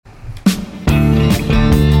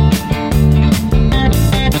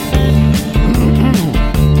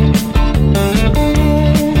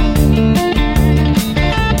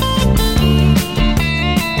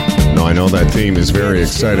theme is very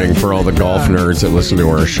exciting for all the golf nerds that listen to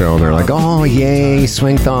our show. They're like, oh, yay,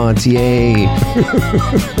 Swing Thoughts, yay.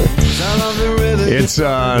 It's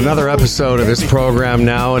another episode of this program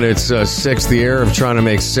now, and it's sixth year of trying to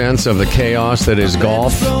make sense of the chaos that is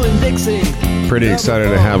golf. Pretty excited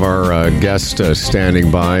to have our guest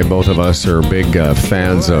standing by. Both of us are big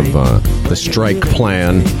fans of the Strike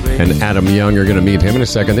Plan, and Adam Young, you're going to meet him in a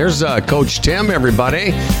second. There's Coach Tim,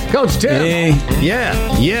 everybody. Coach Tim. Hey.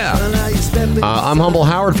 Yeah. I'm Humble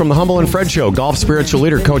Howard from the Humble and Fred Show. Golf spiritual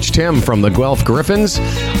leader, Coach Tim from the Guelph Griffins.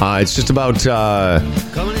 It's just about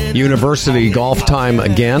university golf time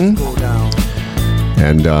again,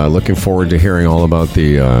 and looking forward to hearing all about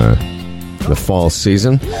the fall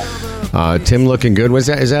season. Tim looking good. Is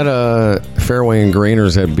that a fairway and green, or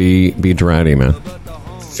is that B Dratty, man?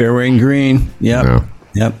 Fairway and green. Yep. Yeah.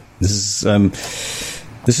 Yep. This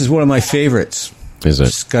is one of my favorites. Is it?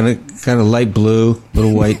 It's kind of light blue,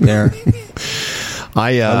 little white there.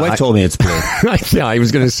 My wife told me it's blue. Yeah, I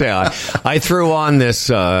was going to say I threw on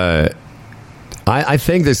this. I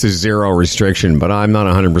think this is zero restriction, but I'm not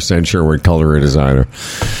 100% sure what color it is either.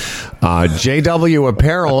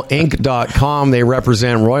 JWAppareLinc.com. They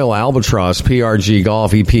represent Royal Albatross, PRG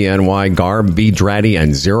Golf, EPNY, Garb, B Dratty,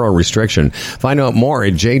 and zero restriction. Find out more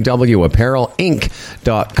at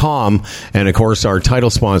JWAppareLinc.com. And of course, our title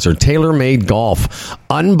sponsor, TaylorMade Golf.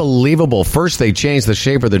 Unbelievable. First, they changed the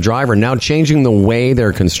shape of the driver. Now changing the way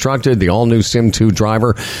they're constructed. The all-new Sim 2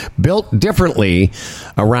 driver, built differently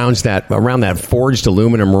around that forged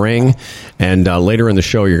aluminum ring. And later in the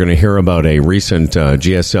show, you're going to hear about a recent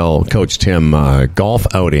GSL Coach Tim golf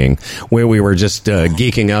outing where we were just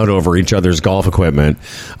geeking out over each other's golf equipment,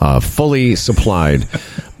 fully supplied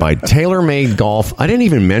by TaylorMade Golf. I didn't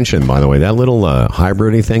even mention, by the way, that little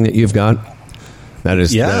hybrid-y thing that you've got. That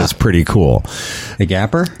is pretty cool. The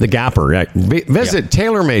Gapper? The Gapper, right. Visit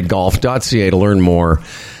TaylorMadeGolf.ca to learn more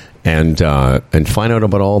and find out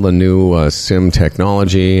about all the new sim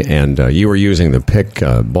technology. And you were using the pick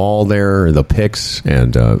ball there, the picks,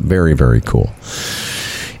 and very, very cool.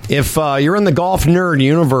 If you're in the golf nerd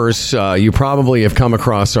universe, you probably have come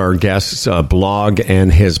across our guest's blog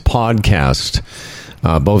and his podcast.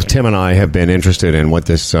 Both Tim and I have been interested in what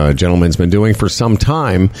this gentleman's been doing for some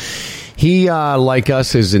time. He, like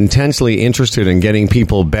us, is intensely interested in getting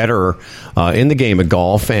people better in the game of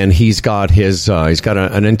golf, and he's got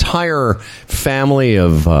an entire family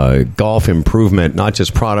of golf improvement, not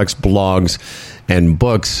just products, blogs, and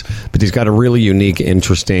books, but he's got a really unique,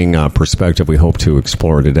 interesting perspective we hope to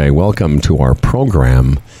explore today. Welcome to our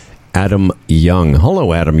program, Adam Young.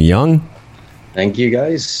 Hello, Adam Young. Thank you,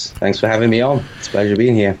 guys. Thanks for having me on. It's a pleasure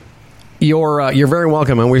being here. You're very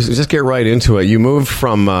welcome, and we just get right into it. You moved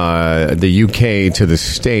from the UK to the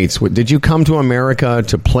States. Did you come to America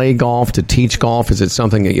to play golf, to teach golf? Is it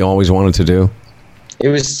something that you always wanted to do? It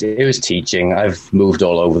was teaching. I've moved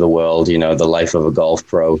all over the world, the life of a golf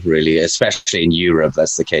pro, really, especially in Europe.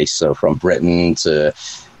 That's the case. So from Britain to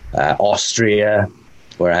Austria,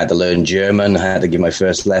 where I had to learn German. I had to give my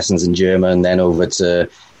first lessons in German, then over to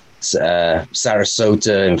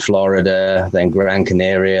Sarasota in Florida, then Gran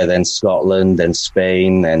Canaria, then Scotland, then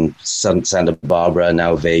Spain, then Santa Barbara,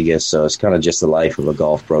 now Vegas. So it's kind of just the life of a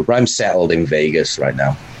golf pro. But I'm settled in Vegas right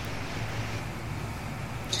now.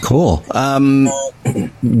 Cool.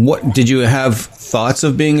 What did you have thoughts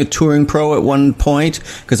of being a touring pro at one point?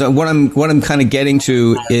 Because what I'm kind of getting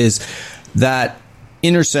to is that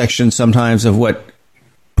intersection sometimes of what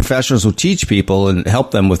professionals will teach people and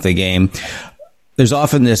help them with the game. There's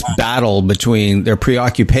often this battle between their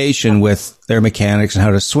preoccupation with their mechanics and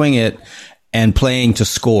how to swing it and playing to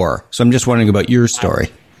score. So I'm just wondering about your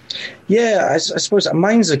story. Yeah, I suppose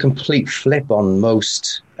mine's a complete flip on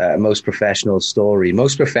most professional story.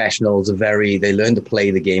 Most professionals they learn to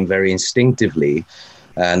play the game very instinctively,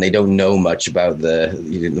 and they don't know much about the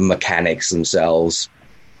mechanics themselves.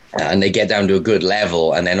 And they get down to a good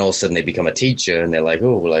level, and then all of a sudden they become a teacher, and they're like,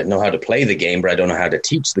 oh, well, I know how to play the game, but I don't know how to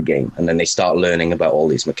teach the game. And then they start learning about all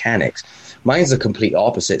these mechanics. Mine's the complete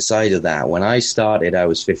opposite side of that. When I started, I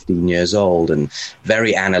was 15 years old and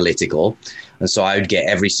very analytical. And so I would get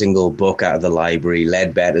every single book out of the library,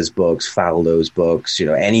 Ledbetter's books, Faldo's books,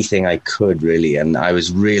 anything I could, really. And I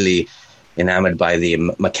was really enamored by the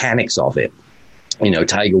mechanics of it.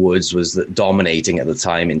 Tiger Woods was dominating at the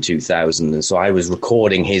time in 2000. And so I was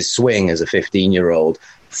recording his swing as a 15-year-old,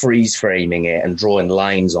 freeze framing it and drawing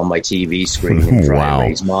lines on my TV screen in dry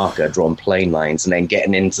erase marker, drawing plane lines, and then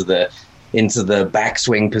getting into the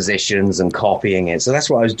backswing positions and copying it. So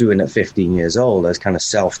that's what I was doing at 15 years old. I was kind of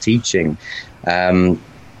self-teaching. And,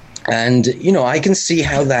 I can see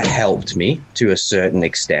how that helped me to a certain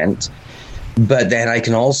extent. But then I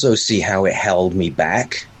can also see how it held me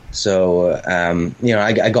back. So,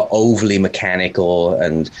 I got overly mechanical,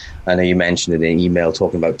 and I know you mentioned it in email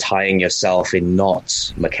talking about tying yourself in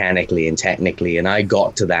knots mechanically and technically. And I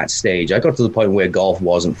got to that stage. I got to the point where golf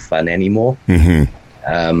wasn't fun anymore.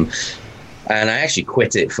 Mm-hmm. And I actually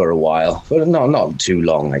quit it for a while, but not too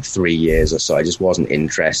long, like 3 years or so. I just wasn't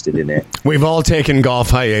interested in it. We've all taken golf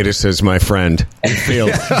hiatuses, my friend. We feel,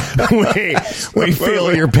 we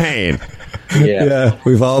feel your pain. Yeah,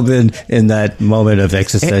 we've all been in that moment of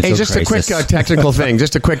existential Hey, just crisis. a quick technical thing.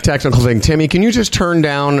 Just a quick technical thing. Timmy, can you just turn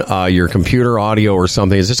down your computer audio or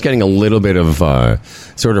something? It's just getting a little bit of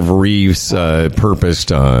sort of Reeves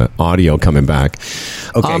purposed audio coming back.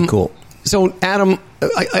 Okay, cool. So, Adam,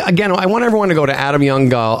 again, I want everyone to go to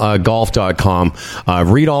AdamYoungGolf.com,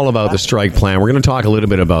 read all about the strike plan. We're going to talk a little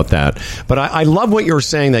bit about that. But I love what you're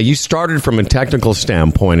saying, that you started from a technical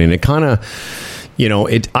standpoint, and it kind of...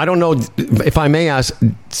 I don't know if I may ask,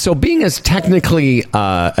 so being as technically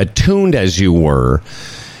attuned as you were,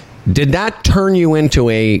 did that turn you into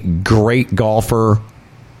a great golfer?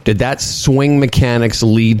 Did that swing mechanics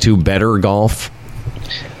lead to better golf?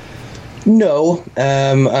 No,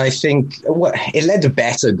 I think it led to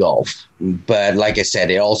better golf. But like I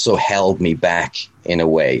said, it also held me back in a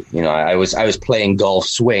way. I was playing golf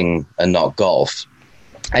swing and not golf.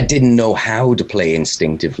 I didn't know how to play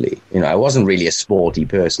instinctively. I wasn't really a sporty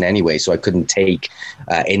person anyway, so I couldn't take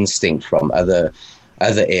instinct from other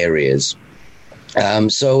areas. I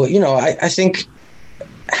think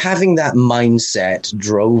having that mindset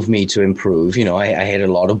drove me to improve. I hit a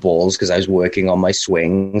lot of balls because I was working on my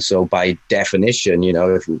swing. So by definition,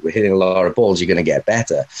 if you're hitting a lot of balls, you're going to get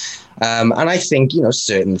better. And I think,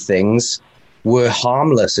 certain things were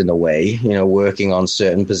harmless in a way, working on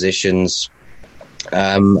certain positions.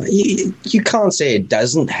 You can't say it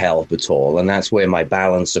doesn't help at all, and that's where my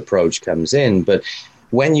balanced approach comes in. But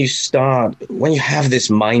when you have this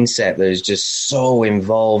mindset that is just so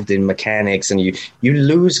involved in mechanics, and you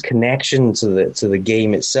lose connection to the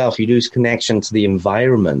game itself, you lose connection to the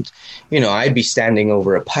environment. I'd be standing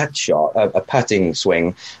over a putting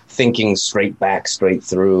swing, thinking straight back, straight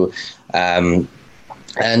through.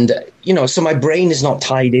 So my brain is not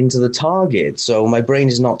tied into the target. So my brain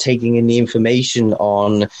is not taking in the information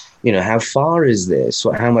on, how far is this?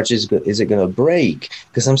 How much is it going to break?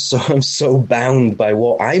 Because I'm so bound by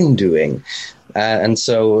what I'm doing. And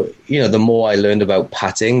so, the more I learned about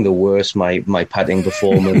putting, the worse my putting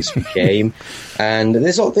performance became. And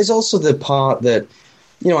there's also the part that,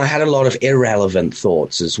 I had a lot of irrelevant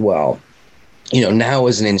thoughts as well. Now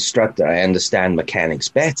as an instructor, I understand mechanics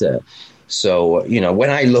better. So, when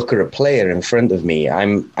I look at a player in front of me,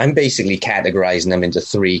 I'm basically categorizing them into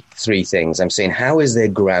three things. I'm saying, how is their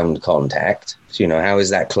ground contact? So, how is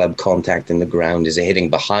that club contact in the ground? Is it hitting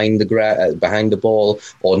behind the ball,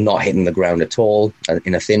 or not hitting the ground at all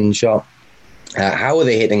in a thin shot? How are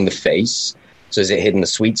they hitting the face? So is it hitting the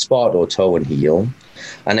sweet spot or toe and heel?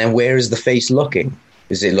 And then where is the face looking?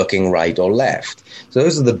 Is it looking right or left? So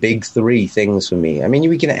those are the big three things for me. I mean,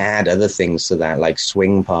 we can add other things to that, like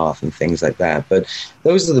swing path and things like that. But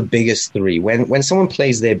those are the biggest three. When someone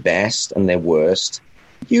plays their best and their worst,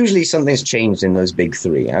 usually something's changed in those big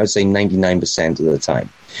three. I would say 99% of the time.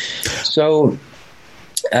 So,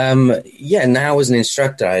 now as an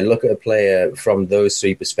instructor, I look at a player from those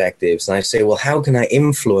three perspectives and I say, well, how can I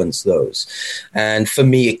influence those? And for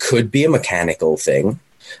me, it could be a mechanical thing.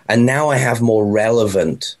 And now I have more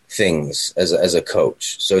relevant things as a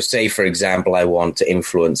coach. So say, for example, I want to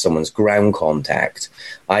influence someone's ground contact.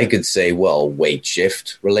 I could say, well, weight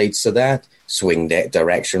shift relates to that. Swing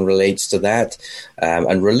direction relates to that.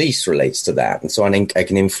 And release relates to that. And so I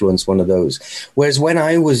can influence one of those. Whereas when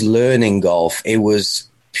I was learning golf, it was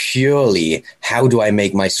purely, how do I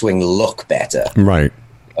make my swing look better? Right.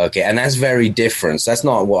 Okay, and that's very different. So that's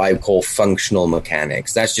not what I call functional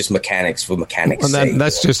mechanics. That's just mechanics for mechanics' sake.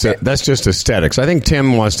 That's just aesthetics. I think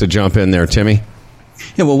Tim wants to jump in there. Timmy?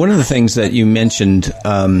 Yeah, well, one of the things that you mentioned,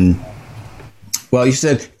 you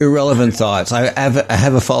said irrelevant thoughts. I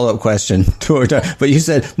have a follow-up question toward that, but you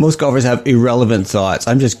said most golfers have irrelevant thoughts.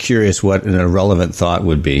 I'm just curious what an irrelevant thought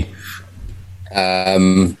would be.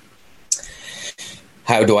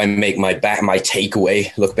 How do I make my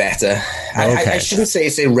takeaway look better? Okay. I shouldn't say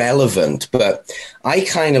it's irrelevant, but I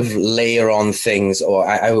kind of layer on things, or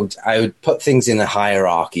I would put things in a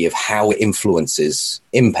hierarchy of how it influences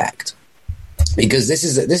impact. Because this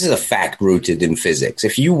is a fact rooted in physics.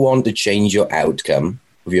 If you want to change your outcome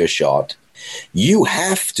of your shot, you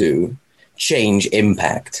have to change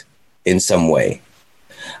impact in some way.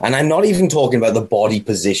 And I'm not even talking about the body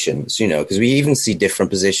positions, because we even see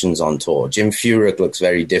different positions on tour. Jim Furyk looks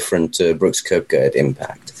very different to Brooks Koepka at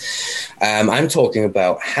Impact. I'm talking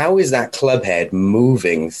about how is that club head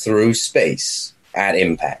moving through space at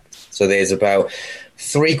Impact. So there's about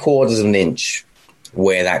 3/4 of an inch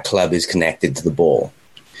where that club is connected to the ball.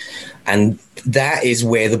 And that is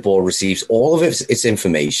where the ball receives all of its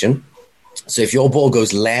information. So if your ball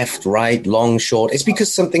goes left, right, long, short, it's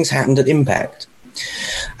because something's happened at Impact.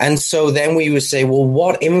 And so then we would say, well,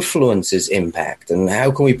 what influences impact, and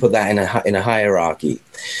how can we put that in a hierarchy?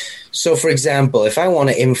 So, for example, if I want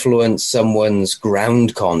to influence someone's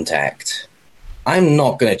ground contact, I'm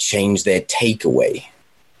not going to change their takeaway,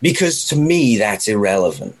 because to me, that's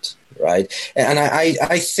irrelevant, right? And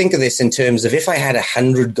I think of this in terms of if I had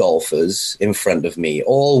 100 golfers in front of me,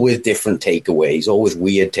 all with different takeaways, all with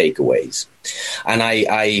weird takeaways, and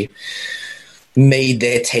I made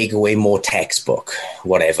their takeaway more textbook,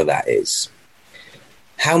 whatever that is.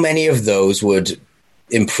 How many of those would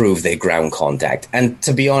improve their ground contact? And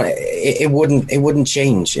to be honest, it wouldn't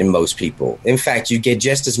change in most people. In fact, you get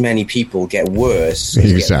just as many people get worse.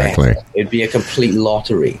 Exactly. Get better. It'd be a complete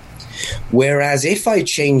lottery. Whereas if I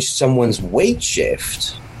changed someone's weight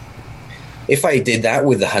shift, if I did that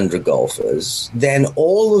with 100 golfers, then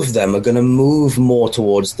all of them are going to move more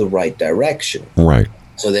towards the right direction. Right.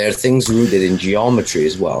 So there are things rooted in geometry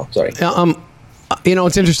as well. Sorry.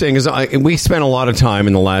 It's interesting because we spent a lot of time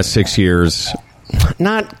in the last 6 years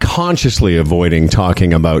not consciously avoiding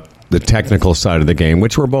talking about the technical side of the game,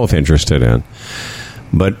 which we're both interested in.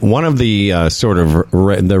 But one of the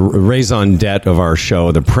the raison d'etre of our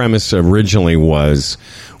show, the premise originally was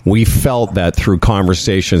we felt that through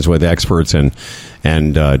conversations with experts and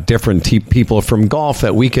different people from golf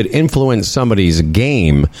that we could influence somebody's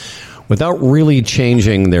game without really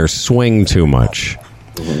changing their swing too much.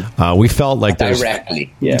 We felt like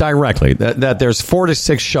directly that there's 4 to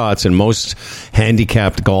 6 shots in most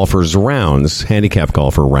handicap golfer rounds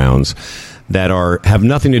that have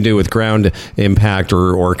nothing to do with ground impact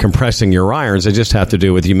or compressing your irons. They just have to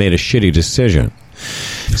do with you made a shitty decision.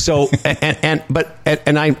 So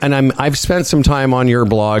I've spent some time on your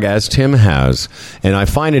blog, as Tim has, and I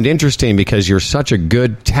find it interesting because you're such a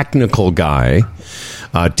good technical guy.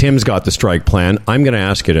 Tim's got the strike plan. I'm going to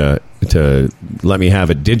ask you to let me have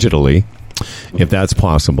it digitally, if that's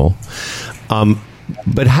possible.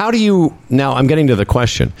 But how do you, now I'm getting to the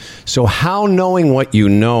question. So how, knowing what you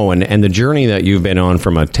know and the journey that you've been on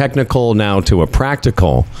from a technical now to a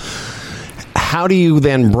practical, how do you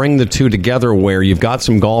then bring the two together where you've got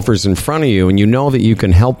some golfers in front of you and you know that you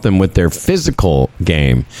can help them with their physical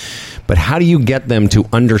game, but how do you get them to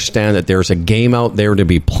understand that there's a game out there to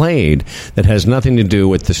be played that has nothing to do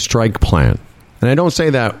with the strike plan? And I don't say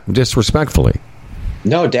that disrespectfully.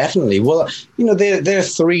 No, definitely. Well, there are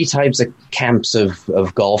 3 types of camps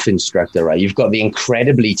of golf instructor, right? You've got the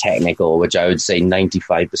incredibly technical, which I would say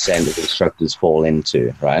 95% of instructors fall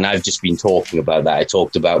into, right? And I've just been talking about that. I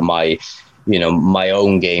talked about my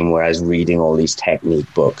own game where I was reading all these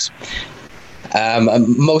technique books.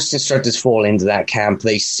 Most instructors fall into that camp.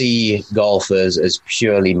 They see golfers as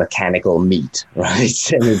purely mechanical meat,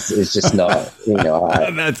 right? And it's just not,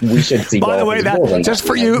 we should see. By the way, just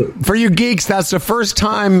for you geeks, that's the first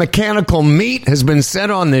time mechanical meat has been said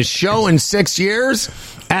on this show in 6 years.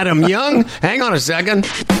 Adam Young, hang on a second.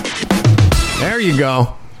 There you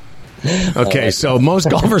go. Okay, so most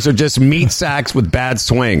golfers are just meat sacks with bad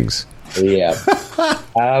swings. Yeah.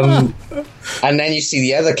 And then you see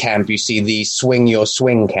the other camp. You see the swing your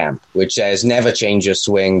swing camp, which says never change your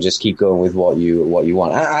swing, just keep going with what you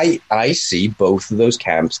want. I see both of those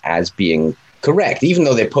camps as being correct. Even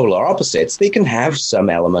though they're polar opposites, they can have some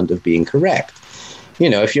element of being correct.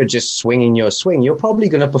 If you're just swinging your swing, you're probably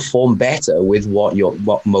going to perform better with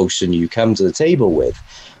what motion you come to the table with.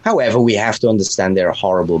 However, we have to understand there are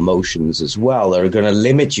horrible motions as well that are going to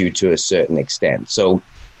limit you to a certain extent. So,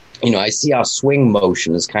 I see our swing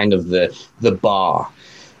motion as kind of the bar,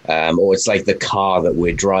 or it's like the car that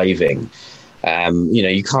we're driving.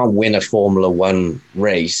 You can't win a Formula One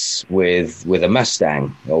race with a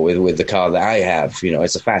Mustang or with the car that I have.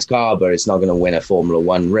 It's a fast car, but it's not going to win a Formula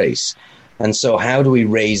One race. And so how do we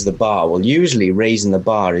raise the bar? Well, usually raising the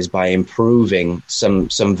bar is by improving some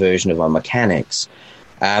version of our mechanics.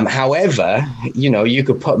 However, you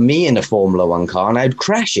could put me in a Formula One car and I'd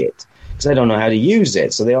crash it, because I don't know how to use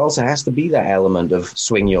it. So there also has to be that element of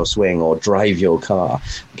swing your swing or drive your car,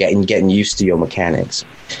 getting used to your mechanics.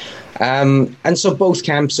 And so both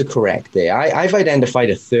camps are correct there. I've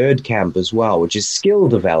identified a third camp as well, which is skill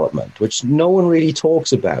development, which no one really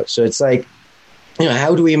talks about. So it's like,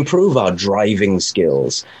 how do we improve our driving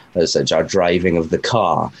skills, as such, our driving of the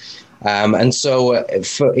car? And so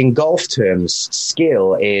in golf terms,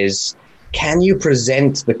 skill is, can you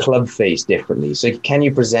present the club face differently? So can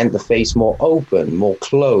you present the face more open, more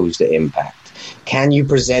closed at impact? Can you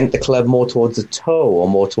present the club more towards the toe or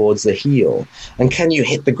more towards the heel? And can you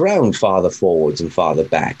hit the ground farther forwards and farther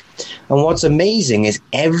back? And what's amazing is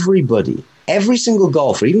every single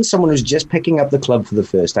golfer, even someone who's just picking up the club for the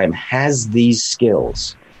first time, has these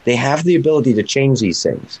skills. They have the ability to change these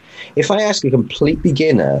things. If I ask a complete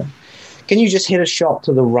beginner, can you just hit a shot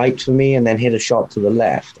to the right for me and then hit a shot to the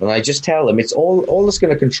left? And I just tell them, it's all that's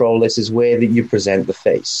going to control this is where that you present the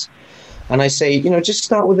face. And I say, just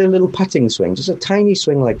start with a little putting swing, just a tiny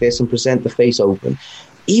swing like this, and present the face open.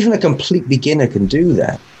 Even a complete beginner can do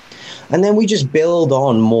that. And then we just build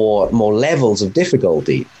on more levels of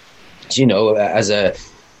difficulty. As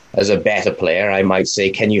a better player, I might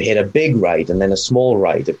say, can you hit a big right and then a small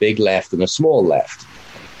right, a big left and a small left?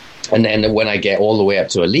 And then when I get all the way up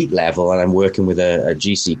to elite level and I'm working with a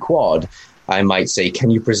GC quad, I might say, can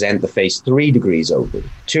you present the face 3 degrees open,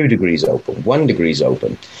 2 degrees open, 1 degrees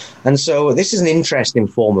open? And so this is an interesting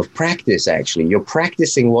form of practice, actually. You're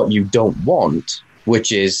practicing what you don't want,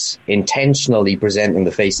 which is intentionally presenting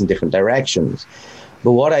the face in different directions.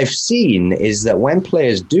 But what I've seen is that when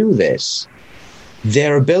players do this,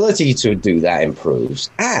 their ability to do that improves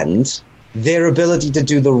and their ability to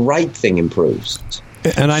do the right thing improves.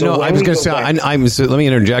 And I know, I was going to say, let me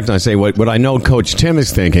interject and I say what I know Coach Tim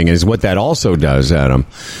is thinking is what that also does, Adam,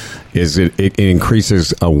 is it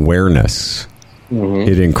increases awareness. Mm-hmm.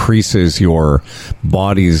 It increases your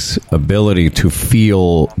body's ability to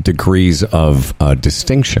feel degrees of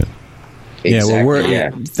distinction.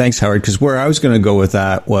 Exactly. Thanks, Howard, because where I was going to go with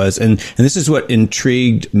that was, and this is what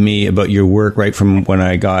intrigued me about your work right from when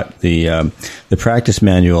I got the practice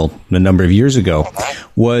manual a number of years ago,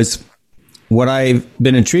 was what I've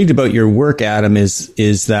been intrigued about your work, Adam,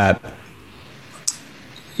 is that,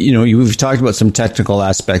 we've talked about some technical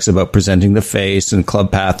aspects about presenting the face and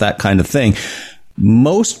club path, that kind of thing.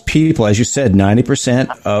 Most people, as you said, 90%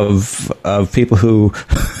 of people who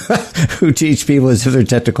teach people as if they're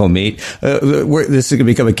technical meat. This is going to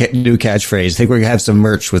become a new catchphrase. I think we're going to have some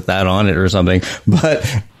merch with that on it or something. But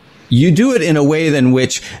you do it in a way in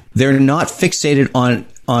which they're not fixated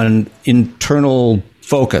on internal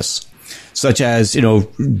focus, such as,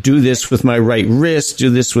 do this with my right wrist, do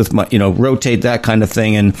this with my, rotate, that kind of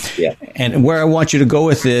thing. And where I want you to go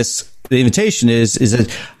with this, the invitation is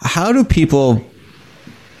that how do people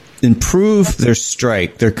improve their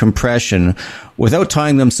strike, their compression, without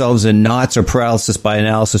tying themselves in knots or paralysis by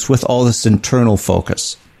analysis with all this internal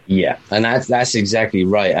focus? Yeah, and that's exactly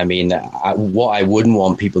right. I mean, what I wouldn't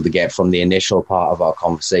want people to get from the initial part of our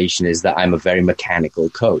conversation is that I'm a very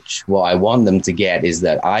mechanical coach. What I want them to get is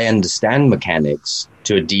that I understand mechanics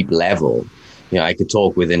to a deep level. I could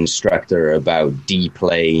talk with an instructor about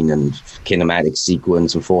D-plane and kinematic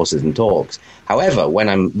sequence and forces and torques. However, when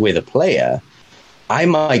I'm with a player, I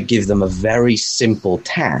might give them a very simple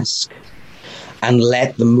task and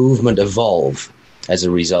let the movement evolve as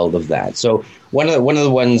a result of that. So one of the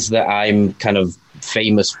ones that I'm kind of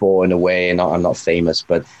famous for in a way, and I'm not famous,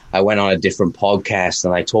 but I went on a different podcast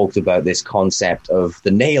and I talked about this concept of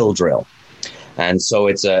the nail drill. And so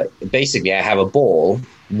it's basically I have a ball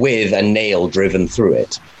with a nail driven through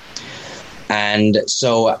it. And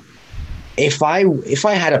so if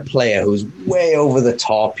I had a player who's way over the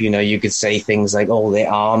top, you could say things like, oh, their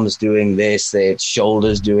arms doing this, their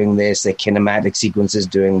shoulders doing this, their kinematic sequences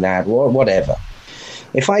doing that, or whatever.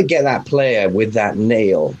 If I get that player with that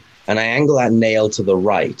nail and I angle that nail to the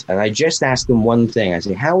right and I just ask them one thing, I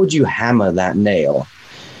say, how would you hammer that nail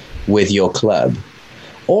with your club?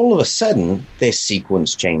 All of a sudden, their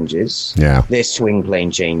sequence changes, their swing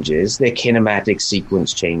plane changes, their kinematic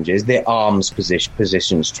sequence changes, their arms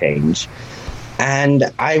positions change,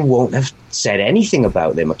 and I won't have said anything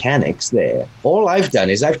about their mechanics there. All I've done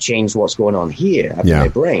is I've changed what's going on here in their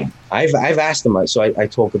brain. I've asked them, so I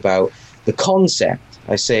talk about the concept.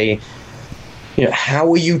 I say,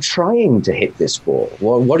 how are you trying to hit this ball?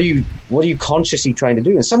 What are you consciously trying to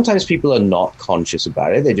do? And sometimes people are not conscious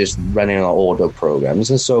about it. They're just running on auto programs.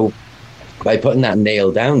 And so by putting that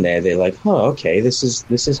nail down there, they're like, oh, okay, this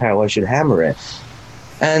is how I should hammer it.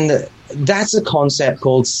 And that's a concept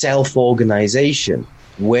called self-organization,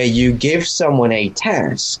 where you give someone a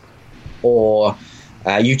task or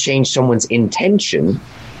you change someone's intention.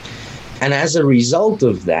 And as a result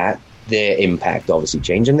of that, their impact obviously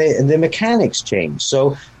change and their mechanics change.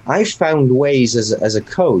 So I found ways as a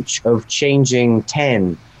coach of changing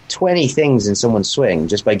 10, 20 things in someone's swing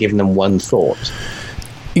just by giving them one thought.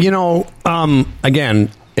 Again,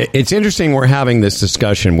 it's interesting we're having this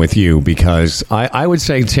discussion with you because I would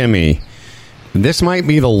say, Timmy, this might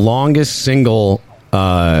be the longest single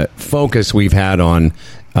focus we've had on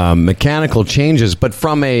mechanical changes, but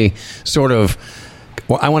from a sort of,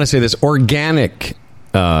 I want to say this, organic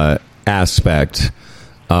aspect.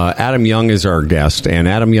 Adam Young is our guest, and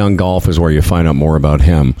Adam Young Golf is where you find out more about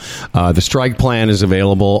him. The strike plan is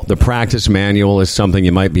available. The practice manual is something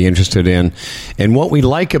you might be interested in. And what we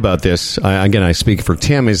like about this, again, I speak for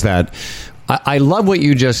Tim, is that I love what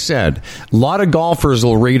you just said. A lot of golfers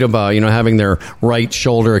will read about, having their right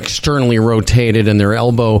shoulder externally rotated and their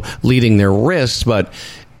elbow leading their wrist, but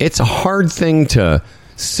it's a hard thing to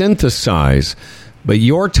synthesize. But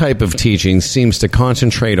your type of teaching seems to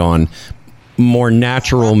concentrate on more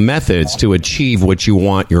natural methods to achieve what you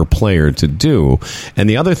want your player to do. And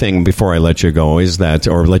the other thing, before I let you go, is that,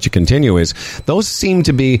 or let you continue, is those seem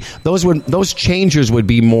to be, those changes would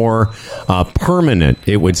be more permanent,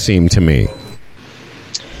 it would seem to me.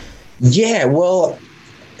 Yeah, well,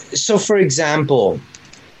 so for example,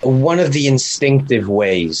 one of the instinctive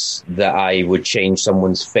ways that I would change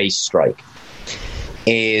someone's face strike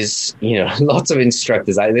is, lots of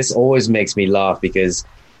instructors, this always makes me laugh because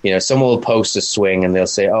someone will post a swing and they'll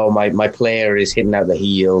say, "Oh, my player is hitting out the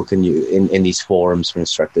heel. Can you in these forums for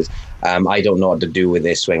instructors? I don't know what to do with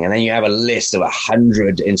this swing." And then you have a list of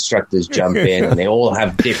 100 instructors jump in, and they all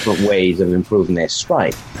have different ways of improving their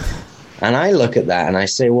strike. And I look at that and I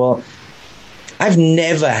say, well, I've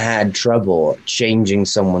never had trouble changing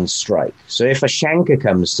someone's strike. So if a shanker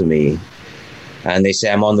comes to me and they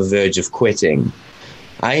say I'm on the verge of quitting,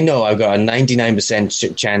 I know I've got a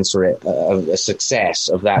 99% chance for it, of a success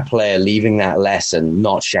of that player leaving that lesson,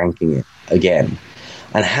 not shanking it again.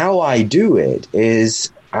 And how I do it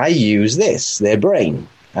is I use their brain.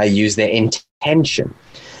 I use their intention.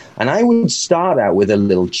 And I would start out with a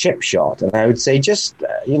little chip shot. And I would say, just,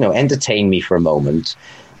 entertain me for a moment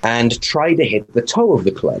and try to hit the toe of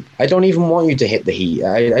the club. I don't even want you to hit the heat.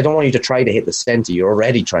 I don't want you to try to hit the center. You're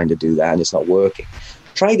already trying to do that and it's not working.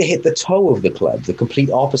 Try to hit the toe of the club, the complete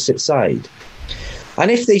opposite side.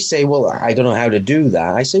 And if they say, well, I don't know how to do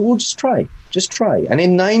that, I say, well, just try. And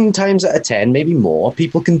in 9 times out of 10, maybe more,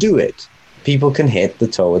 people can do it. People can hit the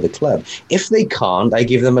toe of the club. If they can't, I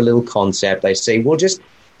give them a little concept. I say, well, just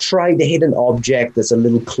try to hit an object that's a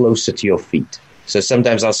little closer to your feet. So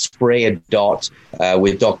sometimes I'll spray a dot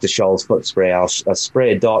with Dr. Scholl's foot spray. I'll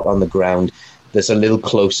spray a dot on the ground that's a little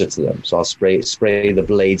closer to them. So I'll spray the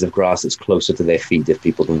blades of grass that's closer to their feet if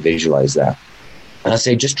people can visualize that. And I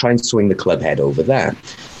say, just try and swing the club head over that.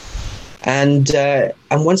 And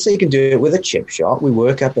once they can do it with a chip shot, we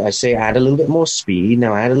work up. I say, add a little bit more speed.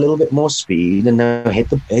 Now add a little bit more speed, and now hit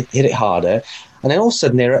it harder. And then all of a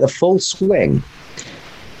sudden they're at a full swing.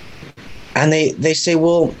 And they say,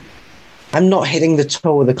 well, I'm not hitting the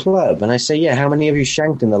toe of the club. And I say, yeah, how many have you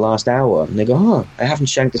shanked in the last hour? And they go, I haven't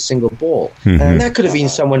shanked a single ball. Mm-hmm. And that could have been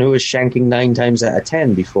someone who was shanking 9 times out of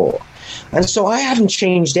 10 before. And so I haven't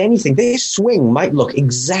changed anything. Their swing might look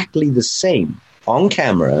exactly the same on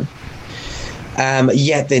camera,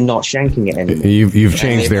 yet they're not shanking it anymore. You've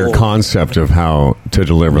changed their concept of how to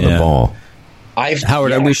deliver the ball.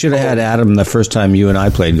 Howard, we should have had Adam the first time you and I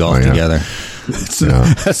played golf together.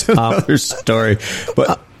 That's another story.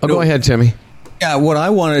 But go ahead, Timmy. Yeah, what I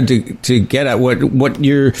wanted to get at, what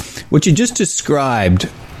you just described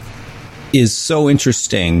is so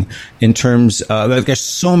interesting in terms of, there's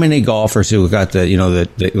so many golfers who got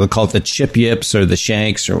we'll call it the chip yips or the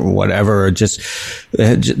shanks or whatever, or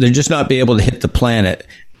they're just not be able to hit the planet.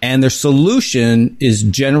 And their solution is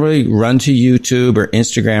generally run to YouTube or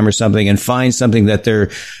Instagram or something and find something that they're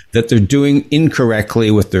doing incorrectly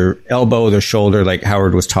with their elbow, their shoulder, like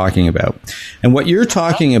Howard was talking about. And what you're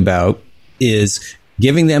talking about is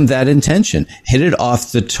giving them that intention. Hit it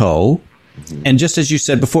off the toe. And just as you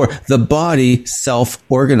said before, the body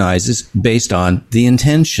self-organizes based on the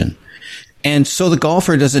intention. And so the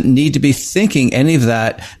golfer doesn't need to be thinking any of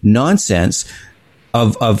that nonsense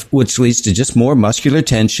of which leads to just more muscular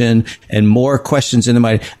tension and more questions in the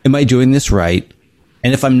mind. Am I doing this right?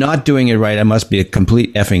 And if I'm not doing it right, I must be a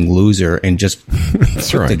complete effing loser and just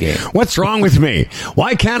quit the game. What's wrong with me?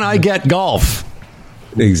 Why can't I get golf?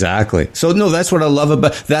 Exactly. So no, that's what I love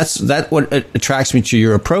about what attracts me to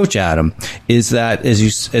your approach, Adam, is that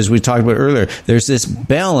as we talked about earlier, there's this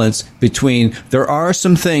balance between there are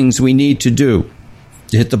some things we need to do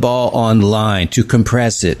to hit the ball on line, to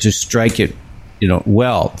compress it, to strike it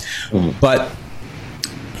well. But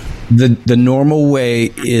the normal way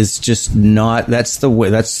is just not, that's the way,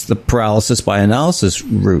 that's the paralysis by analysis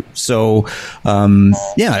route. So,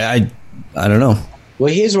 I don't know.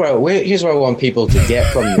 Well, here's where I want people to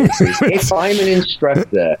get from this. If I'm an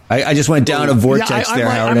instructor, I just went down a vortex there,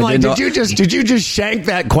 Howard. I'm like, did you just shank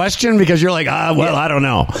that question because you're like, I don't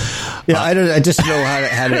know. Yeah, I just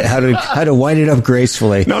know how to wind it up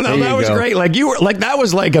gracefully. No, that was great. Like that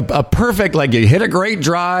was like a perfect. Like you hit a great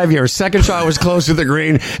drive. Your second shot was close to the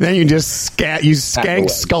green. Then you just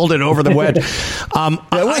sculled it over the wedge.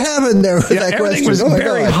 What happened there? With that everything question? was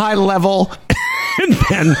very high level. And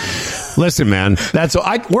then, listen, man,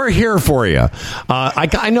 we're here for you.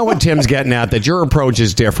 I know what Tim's getting at, that your approach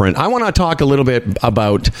is different. I want to talk a little bit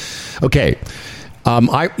about, okay,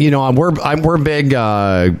 we're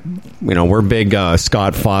big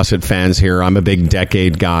Scott Fawcett fans here. I'm a big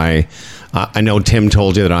Decade guy. I know Tim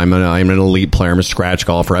told you that I'm an elite player. I'm a scratch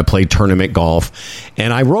golfer. I play tournament golf.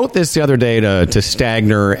 And I wrote this the other day to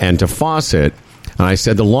Stagner and to Fawcett. And I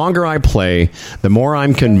said, the longer I play, the more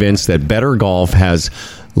I'm convinced that better golf has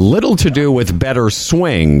little to do with better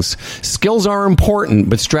swings. Skills are important,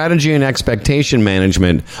 but strategy and expectation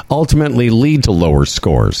management ultimately lead to lower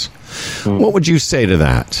scores. What would you say to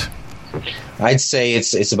that? I'd say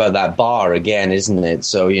it's about that bar again, isn't it?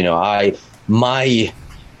 So,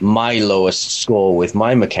 my lowest score with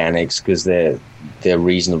my mechanics, because they're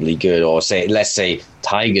reasonably good, or let's say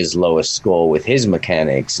Tiger's lowest score with his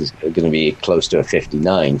mechanics is going to be close to a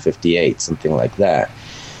 59, 58, something like that.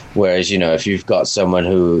 Whereas, if you've got someone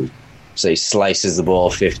who, say, slices the ball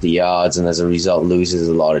 50 yards and as a result loses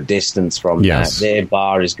a lot of distance from that, their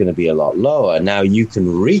bar is going to be a lot lower. Now, you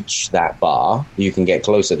can reach that bar. You can get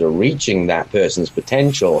closer to reaching that person's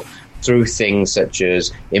potential through things such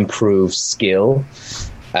as improved skill,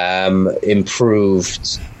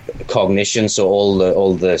 improved cognition, so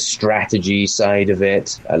all the strategy side of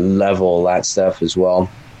it. I love all that stuff as well.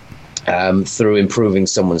 Through improving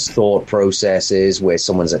someone's thought processes, where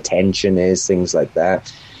someone's attention is, things like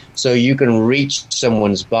that. So you can reach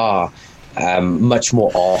someone's bar much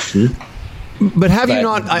more often. But have you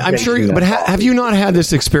not? I'm sure. But have you not had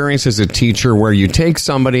this experience as a teacher where you take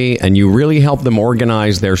somebody and you really help them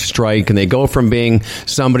organize their strike, and they go from being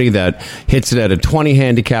somebody that hits it at a 20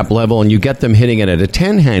 handicap level, and you get them hitting it at a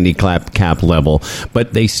 10 handicap level,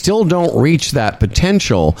 but they still don't reach that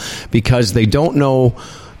potential because they don't know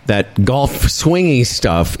that golf swingy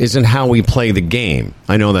stuff isn't how we play the game.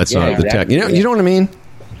 I know that's not the tech. You know what I mean?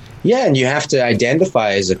 Yeah, and you have to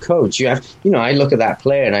identify as a coach. You have, I look at that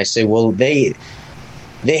player and I say, well, they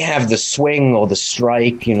have the swing or the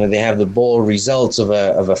strike. They have the ball results of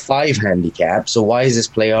a 5 handicap. So why is this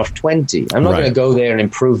player off 20? I'm not going to go there and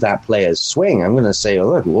improve that player's swing. I'm going to say,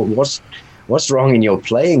 look, what's wrong in your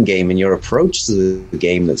playing game and your approach to the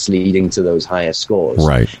game that's leading to those higher scores?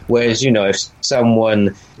 Right. Whereas, if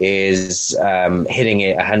someone is hitting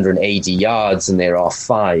it 180 yards and they're off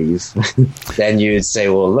 5, then you'd say,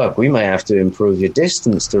 well, look, we might have to improve your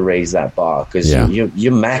distance to raise that bar, because you're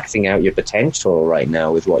maxing out your potential right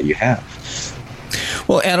now with what you have.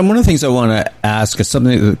 Well, Adam, one of the things I want to ask is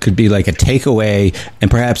something that could be like a takeaway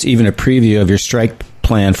and perhaps even a preview of your strike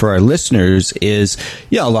plan for our listeners is,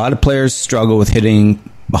 a lot of players struggle with hitting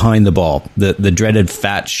behind the ball, the dreaded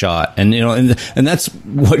fat shot. And, and that's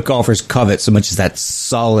what golfers covet so much, is that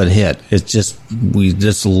solid hit. We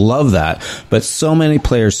just love that. But so many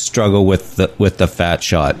players struggle with the fat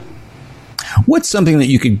shot. What's something that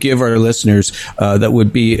you could give our listeners that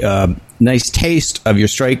would be a nice taste of your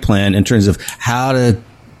strike plan in terms of how to,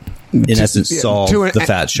 in essence, solve the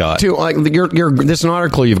fat shot? This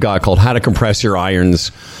article you've got called "How to Compress Your Iron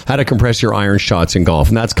Shots in Golf,"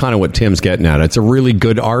 and that's kind of what Tim's getting at. It's a really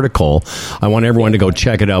good article. I want everyone to go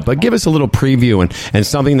check it out. But give us a little preview and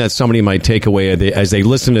something that somebody might take away as they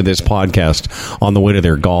listen to this podcast on the way to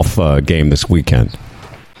their golf game this weekend.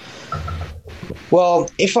 Well,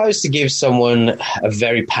 if I was to give someone a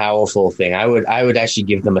very powerful thing, I would actually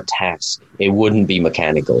give them a task. It wouldn't be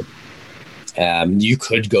mechanical. You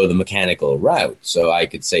could go the mechanical route. So I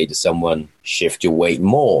could say to someone, shift your weight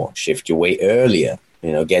more, shift your weight earlier,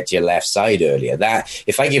 get to your left side earlier. That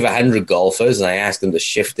if I give 100 golfers and I ask them to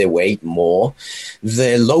shift their weight more,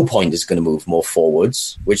 their low point is going to move more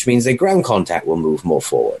forwards, which means their ground contact will move more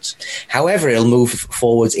forwards. However, it'll move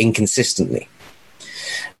forwards inconsistently.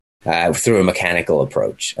 Through a mechanical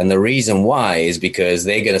approach. And the reason why is because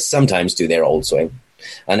they're going to sometimes do their old swing,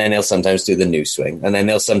 and then they'll sometimes do the new swing, and then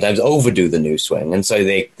they'll sometimes overdo the new swing. And so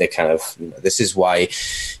they kind of, this is why,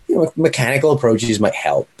 mechanical approaches might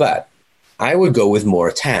help. But I would go with more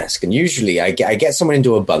a task. And usually I get someone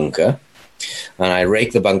into a bunker, and I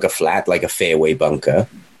rake the bunker flat like a fairway bunker.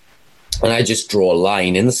 And I just draw a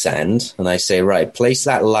line in the sand, and I say, right, place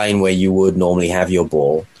that line where you would normally have your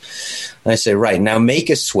ball. And I say, right, now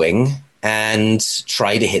make a swing and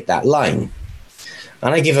try to hit that line.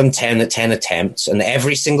 And I give them 10 attempts, and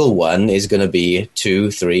every single one is going to be 2,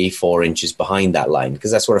 3, 4 inches behind that line, because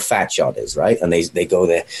that's where a fat shot is, right? And they go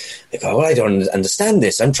there, they go, well, I don't understand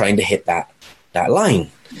this. I'm trying to hit that line.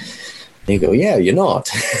 And you go, yeah, you're not.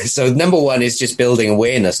 So number one is just building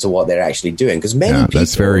awareness to what they're actually doing, because many people,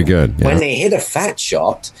 that's very good. When they hit a fat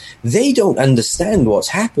shot, they don't understand what's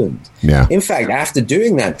happened. Yeah. In fact, after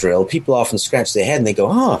doing that drill, people often scratch their head and they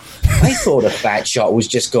go, I thought a fat shot was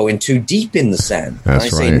just going too deep in the sand.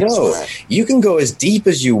 That's and I say, no, you can go as deep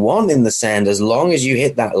as you want in the sand as long as you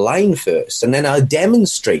hit that line first, and then I'll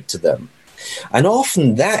demonstrate to them. And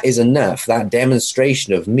often that is enough, that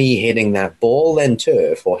demonstration of me hitting that ball, then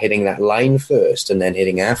turf, or hitting that line first and then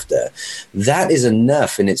hitting after. That is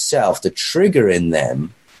enough in itself to trigger in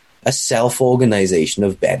them a self-organization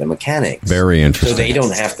of better mechanics. Very interesting. So they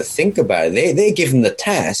don't have to think about it. They're given the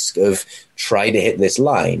task of try to hit this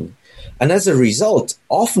line. And as a result,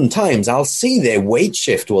 oftentimes I'll see their weight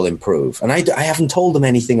shift will improve. And I haven't told them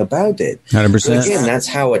anything about it. 100%. So again, that's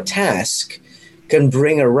how a task can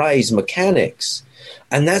bring arise mechanics.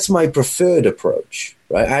 And that's my preferred approach,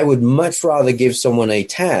 right? I would much rather give someone a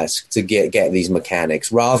task to get these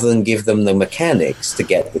mechanics rather than give them the mechanics to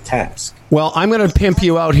get the task. Well, I'm going to pimp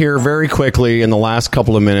you out here very quickly in the last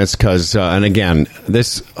couple of minutes because, and again,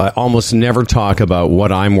 I almost never talk about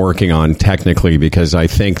what I'm working on technically, because I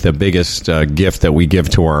think the biggest gift that we give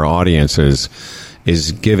to our audience is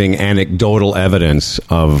giving anecdotal evidence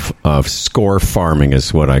of score farming,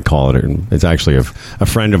 is what I call it. It's actually a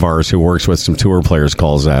friend of ours who works with some tour players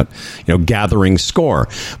calls that, gathering score.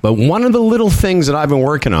 But one of the little things that I've been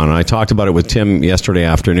working on, and I talked about it with Tim yesterday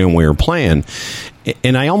afternoon when we were playing,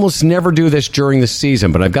 and I almost never do this during the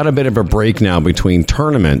season, but I've got a bit of a break now between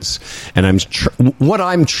tournaments, and what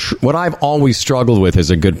I've always struggled with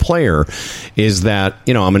as a good player is that,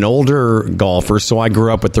 I'm an older golfer, so I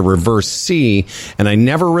grew up with the reverse C, and I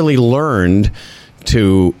never really learned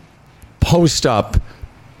to post up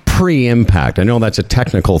pre-impact. I know that's a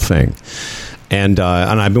technical thing, and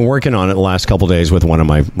I've been working on it the last couple of days with one of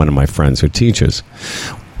my friends who teaches.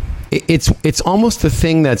 It's almost the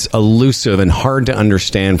thing that's elusive and hard to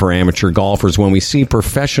understand for amateur golfers when we see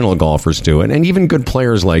professional golfers do it, and even good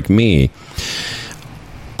players like me.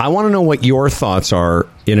 I want to know what your thoughts are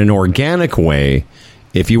in an organic way.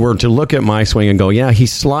 If you were to look at my swing and go, yeah, he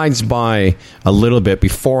slides by a little bit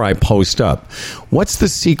before I post up. What's the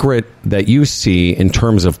secret that you see in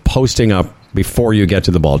terms of posting up before you get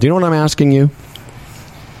to the ball? Do you know what I'm asking you?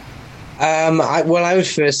 I would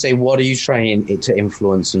first say, what are you trying to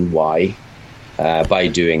influence and why by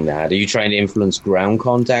doing that? Are you trying to influence ground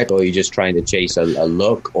contact, or are you just trying to chase a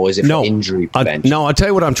look, or is it for injury prevention? No, I'll tell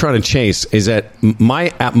you what I'm trying to chase is that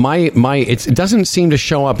it doesn't seem to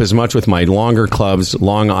show up as much with my longer clubs,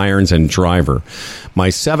 long irons, and driver. My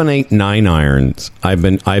 7, 8, 9 irons, I've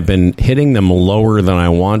been hitting them lower than I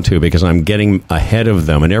want to because I'm getting ahead of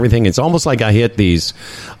them and everything. It's almost like I hit these.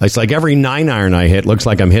 It's like every 9 iron I hit looks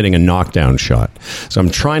like I'm hitting a knockdown shot. So I'm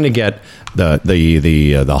trying to get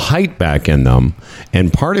the height back in them,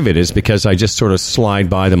 and part of it is because I just sort of slide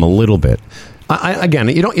by them a little bit. Again,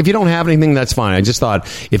 if you don't have anything, that's fine. I just thought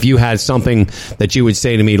if you had something that you would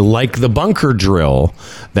say to me, like the bunker drill,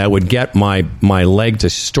 that would get my leg to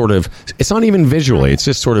sort of, it's not even visually, it's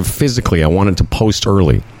just sort of physically, I wanted to post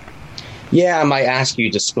early. Yeah, I might ask you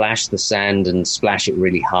to splash the sand and splash it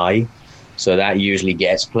really high. So that usually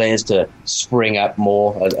gets players to spring up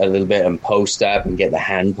more a little bit and post up and get the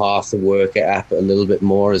hand path to work it up a little bit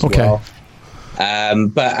more as well.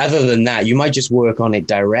 But other than that, you might just work on it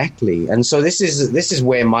directly. And so this is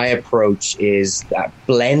where my approach is, that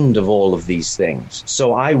blend of all of these things.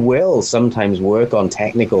 So I will sometimes work on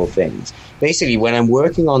technical things. Basically, when I'm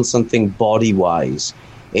working on something body-wise,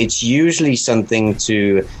 it's usually something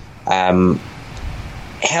to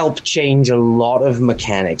help change a lot of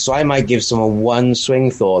mechanics. So I might give someone one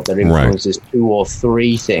swing thought that influences 2 or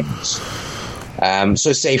 3 things.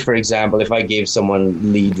 So say, for example, if I gave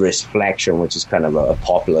someone lead wrist flexion, which is kind of a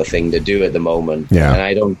popular thing to do at the moment, and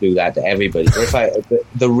I don't do that to everybody. But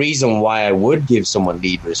the reason why I would give someone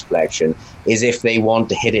lead wrist flexion is if they want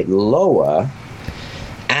to hit it lower,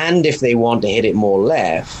 and if they want to hit it more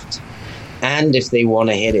left, and if they want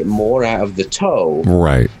to hit it more out of the toe.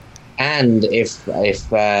 Right. And if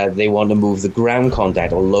they want to move the ground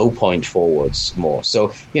contact or low point forwards more.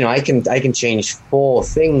 So, I can change 4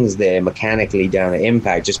 things there mechanically down at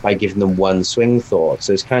impact just by giving them one swing thought.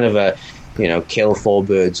 So it's kind of a, kill 4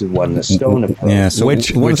 birds with one stone approach. Yeah, so which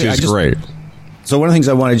is great. So one of the things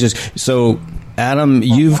I want to Adam,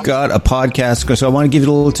 you've got a podcast, so I want to give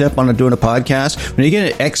you a little tip on doing a podcast. When you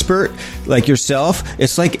get an expert like yourself,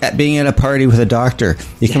 it's like being at a party with a doctor.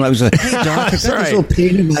 You come up and say, hey, doc, I got this little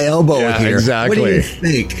pain in my elbow here. Exactly. What do you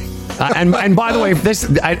think? And by the way,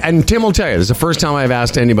 and Tim will tell you, this is the first time I've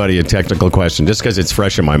asked anybody a technical question, just because it's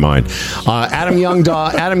fresh in my mind.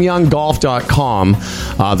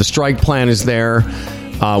 AdamYoungGolf.com. The strike plan is there.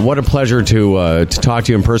 What a pleasure to talk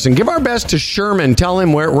to you in person. Give our best to Sherman. Tell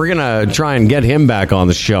him we're going to try and get him back on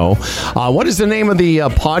the show. What is the name of the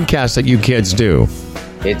podcast that you kids do?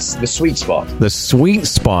 It's The Sweet Spot. The Sweet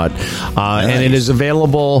Spot. Nice. And it is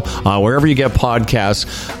available wherever you get podcasts.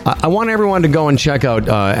 I want everyone to go and check out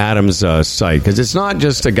Adam's site, because it's not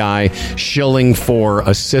just a guy shilling for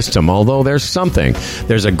a system, although there's something.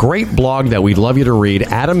 There's a great blog that we'd love you to read,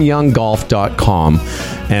 AdamYoungGolf.com.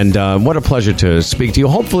 And what a pleasure to speak to you.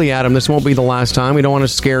 Hopefully, Adam, this won't be the last time. We don't want to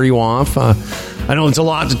scare you off. I know it's a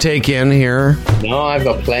lot to take in here. No, I've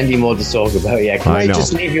got plenty more to talk about. Yeah, can I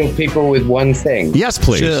just leave your people with one thing? Yes,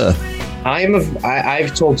 please. Sure.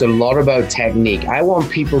 I've talked a lot about technique. I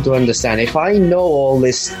want people to understand, if I know all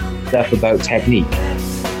this stuff about technique,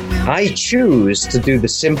 I choose to do the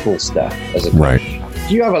simple stuff as a coach. Right.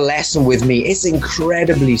 If you have a lesson with me, it's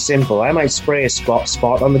incredibly simple. I might spray a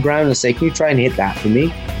spot on the ground and say, can you try and hit that for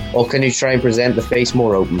me? Or can you try and present the face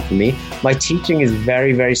more open for me? My teaching is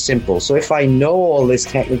very, very simple. So if I know all this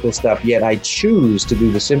technical stuff, yet I choose to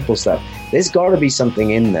do the simple stuff, there's got to be something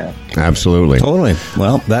in there. Absolutely. Totally.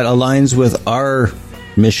 Well, that aligns with our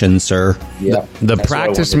mission, sir. Yeah. The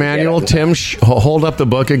practice manual, Tim, hold up the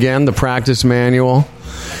book again, the practice manual.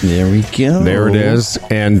 There we go. There it is.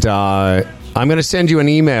 And I'm going to send you an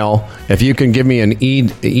email if you can give me an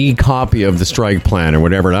e-copy of the strike plan or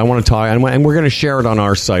whatever. I want to talk, and we're going to share it on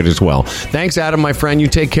our site as well. Thanks, Adam, my friend. You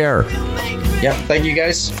take care. Yeah, thank you,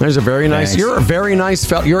 guys. There's a very nice. You're a very nice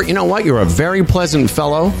fellow. You know what? You're a very pleasant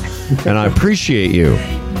fellow, and I appreciate you.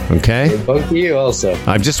 Okay? Both of you also.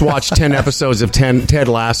 I've just watched 10 episodes of Ted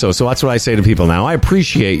Lasso, so that's what I say to people now. I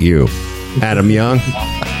appreciate you, Adam Young.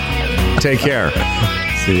 Take care.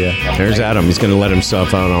 See ya. There's Adam. He's going to let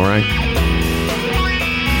himself out, all right?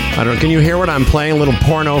 Can you hear what I'm playing? A little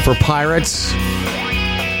porno for pirates?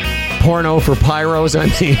 Porno for pyros, I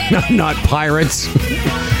mean, not pirates.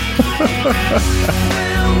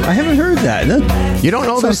 I haven't heard that. You don't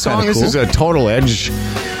know this song? Cool. This is a Total Edge.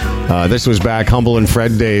 This was back Humble and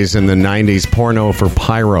Fred days in the 90s. Porno for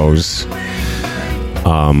pyros.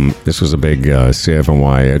 This was a big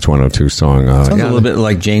CFNY Edge 102 song. Sounds a little bit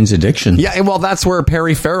like Jane's Addiction. Yeah, well, that's where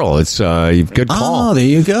Perry Farrell. It's good call. Oh, there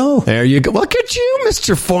you go. There you go. Look at you,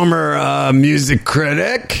 Mr. Former music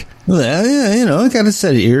critic. Well, yeah, I got a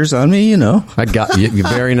set of ears on me, I got you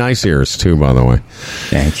very nice ears, too, by the way.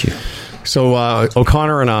 Thank you. So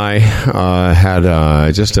O'Connor and I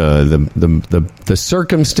had just the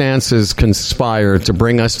circumstances conspired to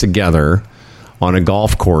bring us together on a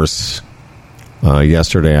golf course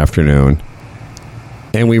yesterday afternoon,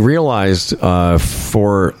 and we realized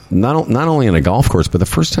for not only in a golf course, but the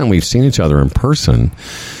first time we've seen each other in person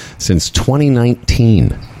since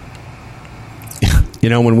 2019.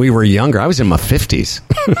 When we were younger, I was in my 50s.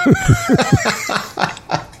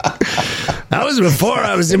 That was before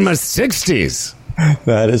I was in my 60s.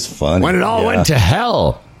 That is funny. When it all went to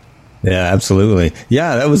hell. Yeah, absolutely.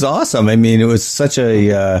 Yeah, that was awesome. I mean, it was such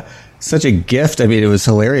a gift. I mean, it was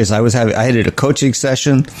hilarious. I had a coaching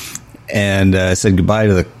session, and I said goodbye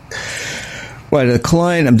to the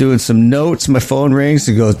client. I'm doing some notes. My phone rings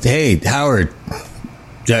and goes, "Hey, Howard,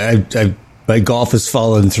 my golf has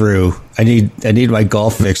fallen through. I need my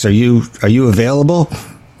golf fixed. Are you available?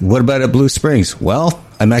 What about at Blue Springs?" Well,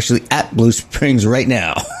 I'm actually at Blue Springs right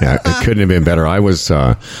now. Yeah, it couldn't have been better. I was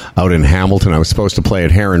out in Hamilton. I was supposed to play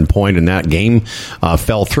at Heron Point, and that game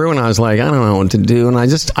fell through. And I was like, I don't know what to do. And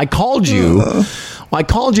I called you. I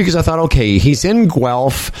called you because I thought, okay, he's in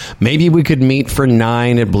Guelph. Maybe we could meet for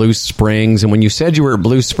 9 at Blue Springs. And when you said you were at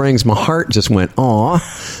Blue Springs, my heart just went, aw,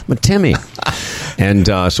 but Timmy. And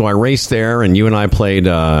so I raced there, and you and I played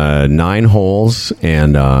 9 holes,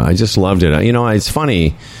 and I just loved it. It's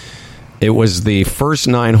funny. It was the first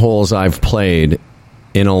 9 holes I've played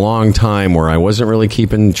in a long time where I wasn't really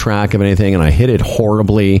keeping track of anything, and I hit it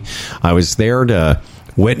horribly. I was there to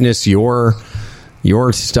witness your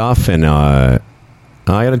stuff, and I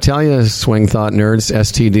got to tell you, Swing Thought nerds,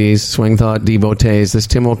 STDs, Swing Thought devotees, this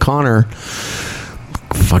Tim O'Connor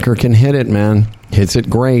fucker can hit it, man. Hits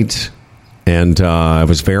it great. And I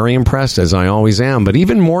was very impressed, as I always am, but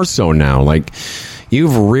even more so now. Like,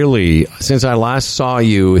 you've really, since I last saw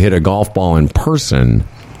you hit a golf ball in person,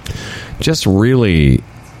 just really,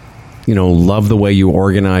 love the way you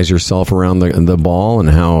organize yourself around the ball, and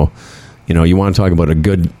how You want to talk about a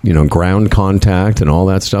good, ground contact and all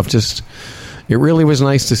that stuff. Just, it really was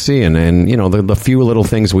nice to see. And the few little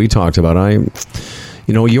things we talked about,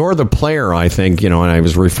 you're the player, I think, and I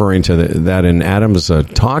was referring to that in Adam's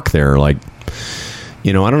talk there. Like,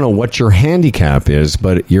 I don't know what your handicap is,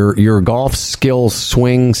 but your golf skill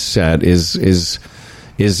swing set is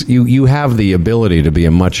you have the ability to be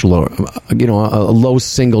a much low, a low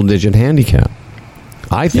single digit handicap.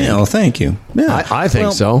 I think. Yeah, well, thank you. Yeah, I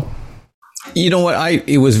think so. You know what?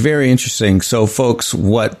 It was very interesting. So, folks,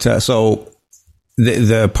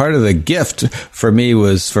 the part of the gift for me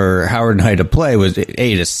was for Howard and I to play was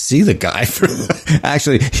to see the guy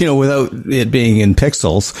actually, without it being in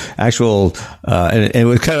pixels, and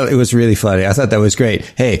it was really funny. I thought that was great.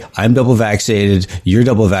 Hey, I'm double vaccinated. You're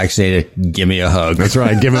double vaccinated. Give me a hug. That's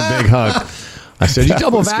right. Give him a big hug. I said, you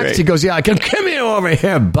double vaxxed? He goes, yeah, I can. Come here over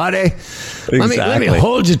here, buddy. Let me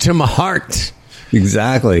hold you to my heart.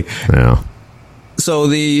 Exactly. Yeah.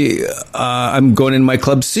 So I'm going in my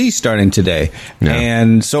Club C starting today. Yeah.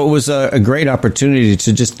 And so it was a great opportunity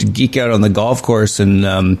to just geek out on the golf course.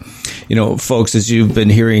 And, folks, as you've been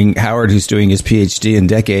hearing Howard, who's doing his PhD in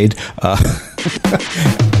Decade.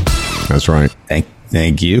 That's right.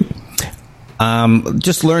 Thank you.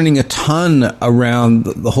 Just learning a ton around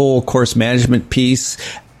the whole course management piece.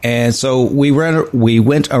 And so we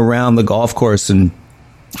went around the golf course and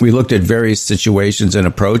we looked at various situations and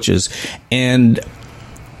approaches, and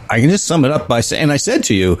I can just sum it up by saying, and I said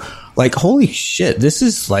to you, like, holy shit, this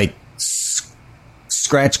is like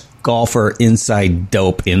scratch golfer inside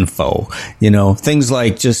dope info. Things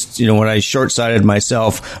like just, when I short-sighted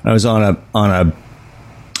myself, I was on an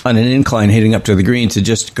incline hitting up to the green to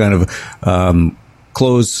just kind of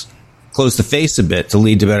close the face a bit to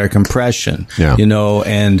lead to better compression. Yeah.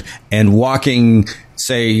 And walking,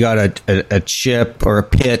 say you got a chip or a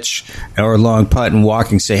pitch or a long putt, and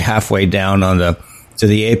walking, say, halfway down to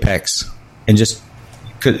the apex, and just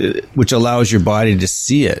which allows your body to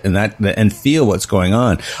see it and feel what's going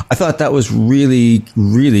on. I thought that was really,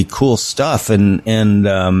 really cool stuff. And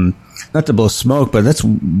not to blow smoke, but that's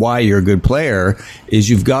why you're a good player, is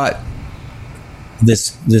you've got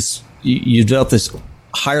you developed this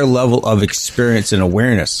higher level of experience and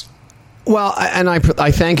awareness. Well, and I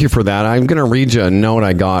thank you for that. I'm going to read you a note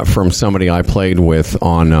I got from somebody I played with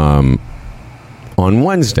on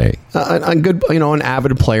Wednesday. A good, an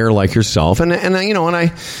avid player like yourself, and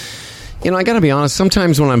I got to be honest.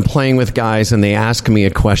 Sometimes when I'm playing with guys and they ask me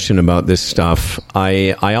a question about this stuff,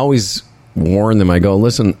 I always warn them. I go,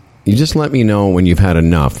 listen, you just let me know when you've had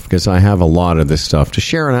enough, because I have a lot of this stuff to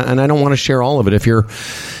share, and I don't want to share all of it.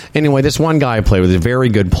 Anyway, this one guy I play with, a very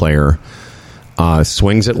good player.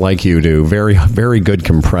 Swings it like you do. Very, very good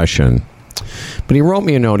compression. But he wrote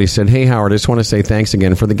me a note. He said, hey, Howard, I just want to say thanks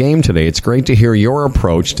again for the game today. It's great to hear your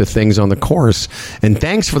approach to things on the course. And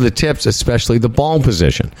thanks for the tips, especially the ball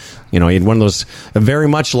position. He had one of those, very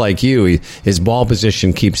much like you, his ball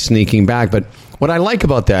position keeps sneaking back. But what I like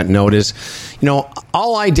about that note is,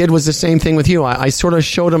 all I did was the same thing with you. I sort of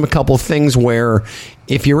showed him a couple things where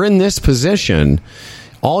if you're in this position,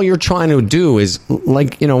 all you're trying to do is,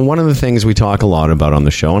 like, one of the things we talk a lot about on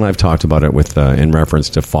the show, and I've talked about it with in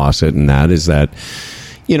reference to Fawcett, and that is that,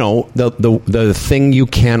 the thing you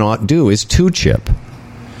cannot do is two chip.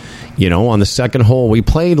 On the second hole we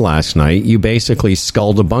played last night, you basically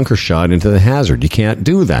sculled a bunker shot into the hazard. You can't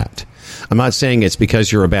do that. I'm not saying it's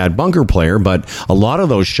because you're a bad bunker player, but a lot of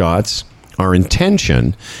those shots our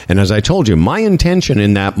intention, and as I told you, my intention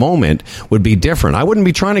in that moment would be different. I wouldn't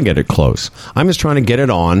be trying to get it close. I'm just trying to get it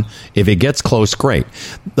on. If it gets close, great.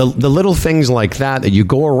 The little things like that you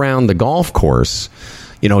go around the golf course.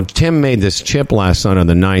 Tim made this chip last night on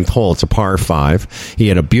the 9th hole. It's a par 5. He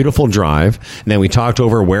had a beautiful drive, and then we talked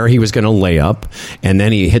over where he was going to lay up, and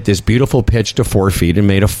then he hit this beautiful pitch to 4 feet and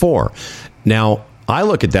made a 4. Now, I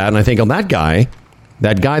look at that and I think, that guy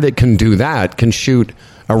that can do that can shoot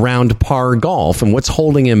around par golf, and what's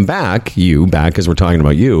holding him back, because we're talking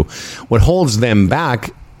about you, what holds them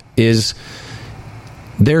back is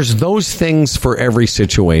there's those things for every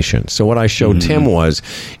situation. So what I showed Tim was,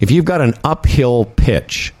 if you've got an uphill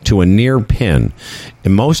pitch to a near pin,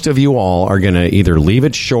 and most of you all are going to either leave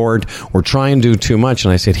it short or try and do too much.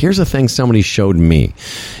 And I said, here's the thing somebody showed me.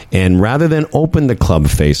 And rather than open the club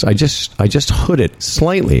face, I just hood it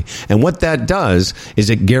slightly. And what that does is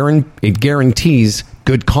it guarantees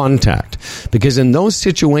good contact. Because in those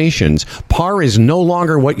situations, par is no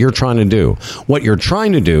longer what you're trying to do. What you're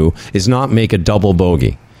trying to do is not make a double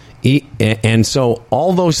bogey. And so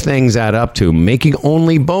all those things add up to making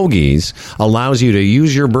only bogeys allows you to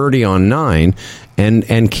use your birdie on 9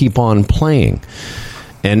 and keep on playing.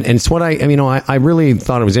 And it's what I really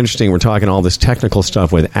thought it was interesting. We're talking all this technical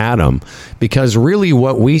stuff with Adam, because really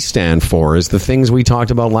what we stand for is the things we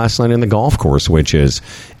talked about last night in the golf course, which is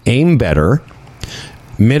aim better,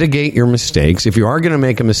 mitigate your mistakes. If you are going to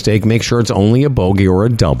make a mistake, make sure it's only a bogey or a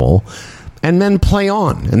double, and then play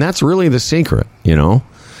on. And that's really the secret,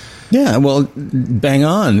 Yeah, well, bang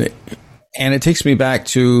on. And it takes me back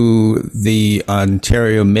to the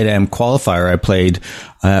Ontario Mid-Am qualifier I played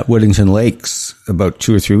at Woodington Lakes about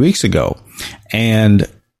 2 or 3 weeks ago. And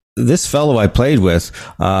this fellow I played with,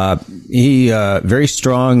 he very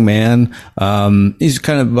strong man. He's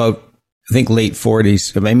kind of about, I think, late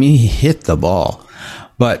 40s. I mean, he hit the ball.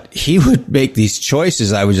 But he would make these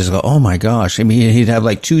choices. I would just go, oh, my gosh. I mean, he'd have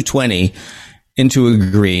like 220 into a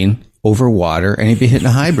green over water, and he'd be hitting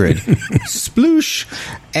a hybrid. Sploosh.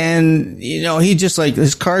 And, he just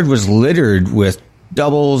his card was littered with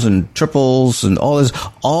doubles and triples and all this,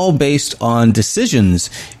 all based on decisions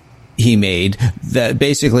he made that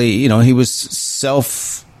basically, he was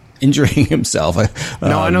self-injuring himself.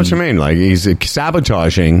 No, I know what you mean. Like, he's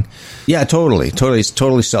sabotaging. Yeah, totally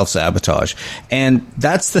self-sabotage. And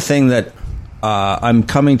that's the thing that I'm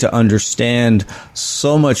coming to understand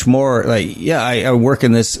so much more. I work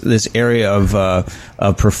in this area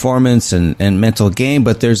of performance and mental game,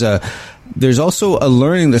 but there's also a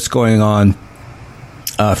learning that's going on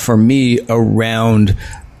for me around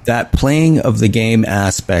that playing of the game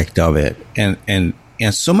aspect of it, and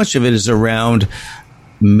so much of it is around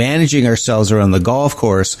managing ourselves around the golf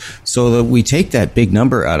course so that we take that big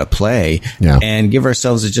number out of play and give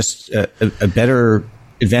ourselves just a better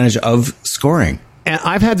advantage of scoring. And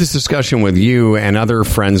I've had this discussion with you and other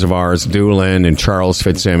friends of ours, Doolin and Charles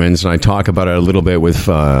Fitzsimmons, and I talk about it a little bit with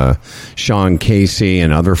Sean Casey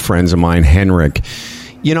and other friends of mine, Henrik.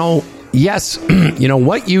 Yes,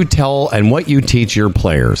 what you tell and what you teach your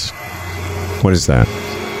players. What is that?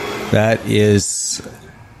 That is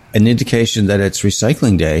an indication that it's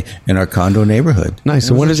recycling day in our condo neighborhood. Nice.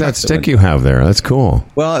 And what is that stick you have there? That's cool.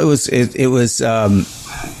 Well, it was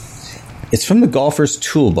it's from the golfer's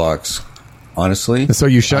toolbox, honestly. So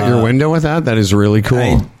you shut your window with that? That is really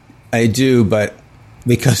cool. I do, but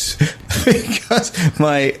because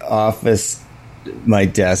my office, my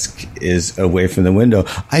desk is away from the window,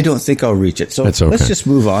 I don't think I'll reach it. So That's okay. Let's just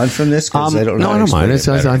move on from this, because I don't know. No, I don't mind. I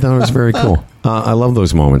thought it was very cool. I love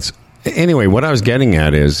those moments. Anyway, what I was getting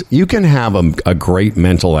at is you can have a great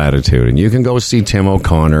mental attitude, and you can go see Tim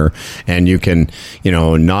O'Connor, and you can,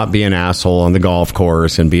 not be an asshole on the golf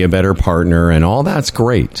course and be a better partner, and all that's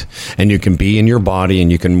great. And you can be in your body,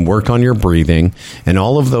 and you can work on your breathing, and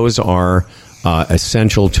all of those are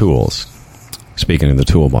essential tools. Speaking of the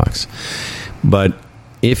toolbox. But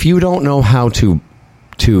if you don't know how to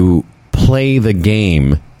play the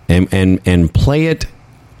game and play it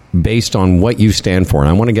based on what you stand for, and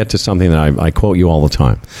I want to get to something that I quote you all the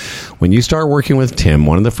time. When you start working with Tim,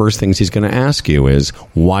 one of the first things he's going to ask you is,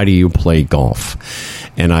 why do you play golf?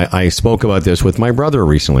 And I spoke about this with my brother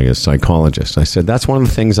recently, a psychologist. I said, that's one of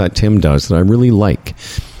the things that Tim does that I really like.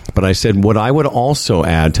 But I said, what I would also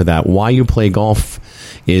add to that, why you play golf,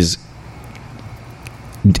 is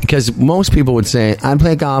because most people would say, I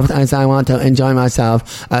play golf as I want to enjoy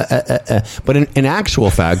myself. But in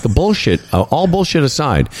actual fact, the bullshit, all bullshit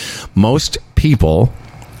aside, most people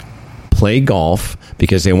play golf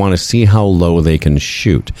because they want to see how low they can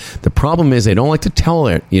shoot. The problem is they don't like to tell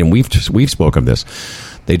it. We've spoken of this.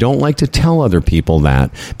 They don't like to tell other people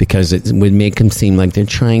that because it would make them seem like they're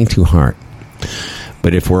trying too hard.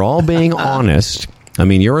 But if we're all being honest, I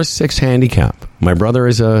mean, you're a 6 handicap. My brother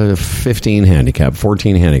is a 15 handicap,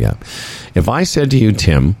 14 handicap. If I said to you,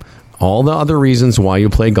 Tim, all the other reasons why you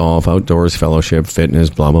play golf, outdoors, fellowship, fitness,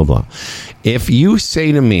 blah, blah, blah. If you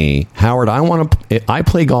say to me, Howard, I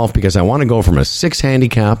play golf because I want to go from a 6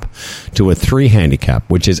 handicap to a 3 handicap,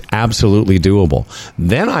 which is absolutely doable.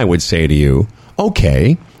 Then I would say to you,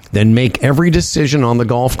 okay, then make every decision on the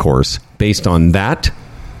golf course based on that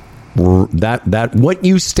what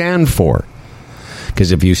you stand for.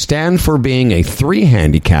 Because if you stand for being a 3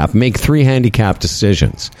 handicap, make 3 handicap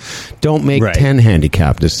decisions. Don't make 10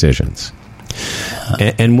 handicap decisions.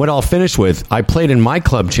 And what I'll finish with, I played in my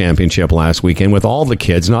club championship last weekend with all the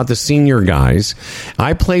kids, not the senior guys.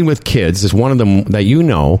 I played with kids, as one of them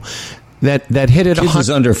that that hit it. Kids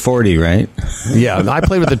is under 40, right? Yeah, I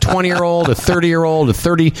played with a 20-year-old, a 30-year-old, a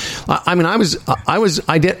 30. I mean, I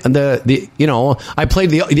did I played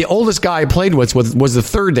the oldest guy I played with was the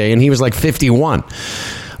third day, and he was like 51.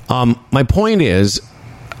 My point is,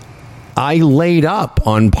 I laid up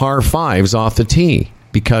on par 5s off the tee.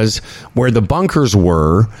 because where the bunkers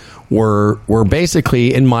were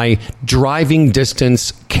basically in my driving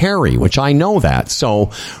distance carry, which I know that.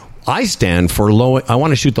 So I stand for low. I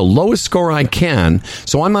want to shoot the lowest score I can,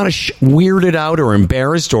 so I'm not weirded out or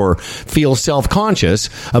embarrassed or feel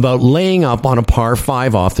self-conscious about laying up on a par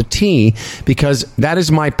 5 off the tee, because that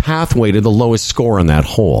is my pathway to the lowest score on that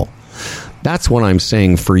hole. That's what I'm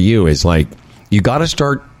saying for you, is like, you got to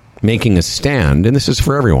start making a stand, and this is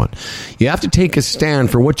for everyone. You have to take a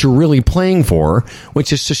stand for what you're really playing for,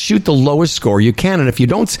 which is to shoot the lowest score you can. And if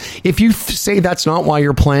you say that's not why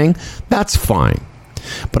you're playing, that's fine.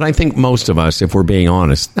 But I think most of us, if we're being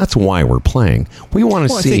honest, that's why we're playing. We want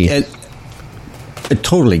to see. I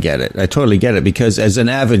totally get it. I totally get it, because as an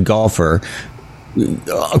avid golfer,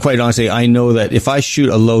 quite honestly, I know that if I shoot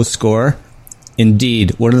a low score,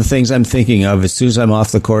 indeed, one of the things I'm thinking of as soon as I'm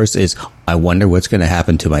off the course is, I wonder what's going to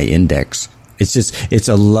happen to my index. It's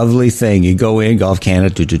a lovely thing. You go in, Golf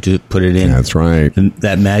Canada, put it in. That's right. And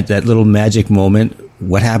that little magic moment.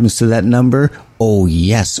 What happens to that number? Oh,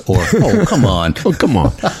 yes. Or, oh, come on. Oh, come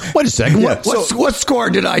on. Wait a second. Yeah, what score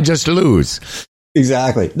did I just lose?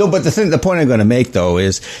 Exactly. No, but the point I'm going to make, though,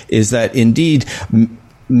 is that indeed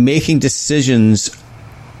making decisions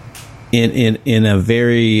in a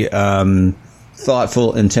very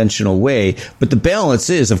thoughtful, intentional way. But the balance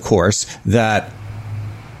is, of course, that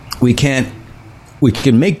we can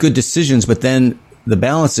make good decisions, but then the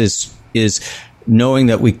balance is knowing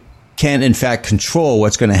that we can in fact control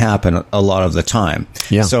what's going to happen a lot of the time.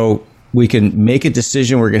 Yeah. So we can make a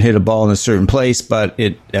decision, we're going to hit a ball in a certain place, but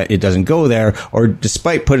it doesn't go there, or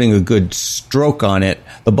despite putting a good stroke on it,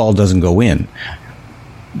 the ball doesn't go in.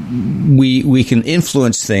 We can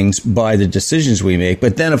influence things by the decisions we make,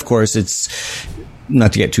 but then of course it's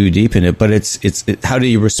not to get too deep in it, but it's how do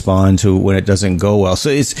you respond to when it doesn't go well? So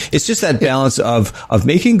it's just that balance of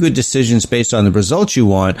making good decisions based on the results you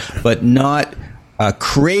want, but not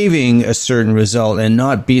craving a certain result and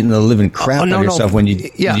not beating the living crap out of yourself when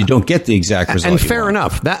you don't get the exact result. And fair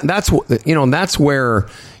enough. That's where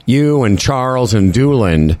you and Charles and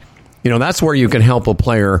Dooland, that's where you can help a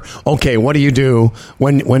player. Okay, what do you do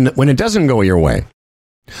when it doesn't go your way?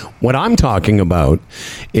 What I'm talking about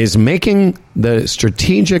is making the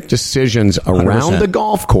strategic decisions around 100%. The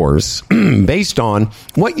golf course based on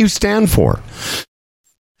what you stand for.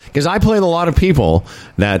 Because I play with a lot of people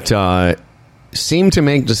that seem to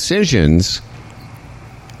make decisions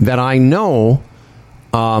that I know,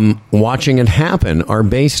 watching it happen, are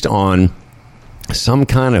based on some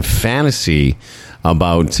kind of fantasy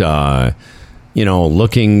about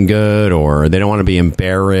looking good, or they don't want to be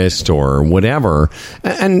embarrassed or whatever.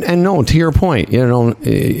 And no, to your point,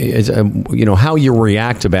 how you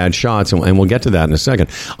react to bad shots, and we'll get to that in a second.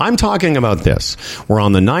 I'm talking about this. We're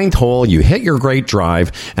on the 9th hole. You hit your great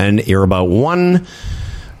drive, and you're about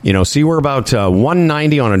we're about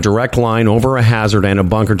 190 on a direct line over a hazard and a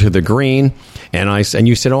bunker to the green. And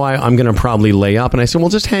you said, I'm going to probably lay up. And I said, well,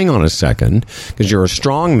 just hang on a second, because you're a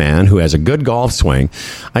strong man who has a good golf swing.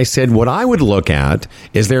 I said, what I would look at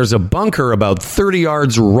is there's a bunker about 30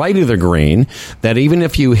 yards right of the green that even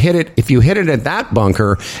if you hit it at that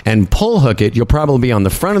bunker and pull hook it, you'll probably be on the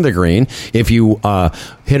front of the green. If you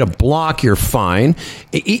hit a block, you're fine.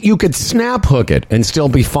 You could snap hook it and still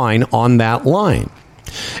be fine on that line.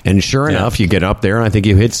 And sure enough, you get up there, and I think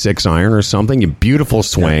you hit 6-iron or something. A beautiful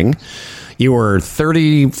swing. Yeah. You were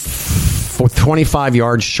 25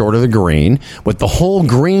 yards short of the green with the whole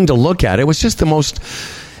green to look at. It was just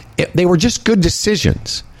they were just good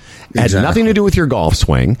decisions. It had nothing to do with your golf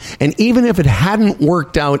swing. And even if it hadn't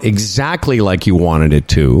worked out exactly like you wanted it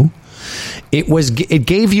to, it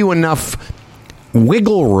gave you enough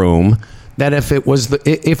wiggle room that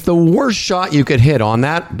if the worst shot you could hit on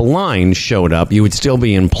that blind showed up, you would still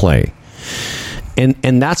be in play.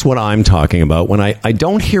 And that's what I'm talking about when I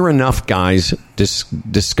don't hear enough guys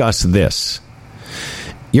discuss this,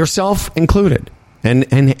 yourself included,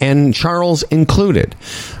 and Charles included.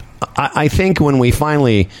 I think when we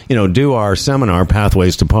finally do our seminar,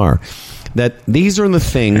 Pathways to Par, that these are the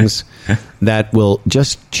things that will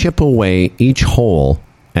just chip away each hole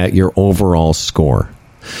at your overall score.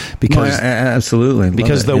 Because absolutely,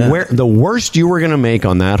 because the worst you were going to make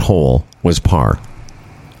on that hole was par.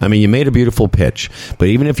 I mean, you made a beautiful pitch, but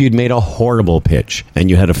even if you'd made a horrible pitch and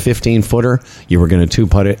you had a 15-footer, you were going to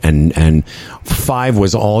 2-putt it, and 5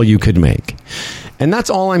 was all you could make. And that's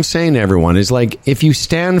all I'm saying to everyone is, like, if you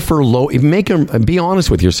stand for be honest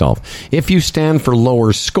with yourself. If you stand for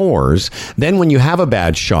lower scores, then when you have a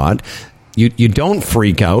bad shot, you don't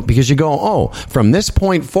freak out, because you go, from this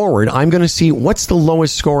point forward, I'm going to see what's the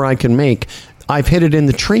lowest score I can make. I've hit it in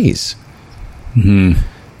the trees. Mm-hmm.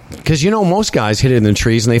 Because, most guys hit it in the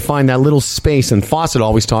trees and they find that little space, and Fawcett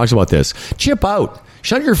always talks about this. Chip out.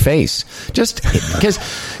 Shut your face. Just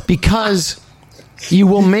because you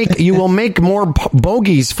will make more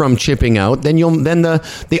bogeys from chipping out than you'll make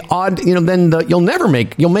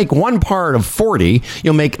one par of 40.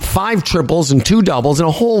 You'll make 5 triples and 2 doubles and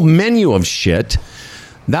a whole menu of shit.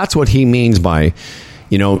 That's what he means by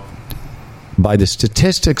the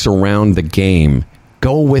statistics around the game.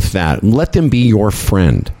 Go with that. Let them be your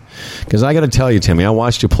friend. Because I got to tell you, Timmy, I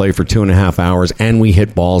watched you play for 2.5 hours and we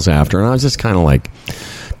hit balls after, and I was just kind of like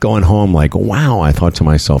going home like, wow, I thought to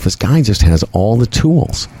myself, this guy just has all the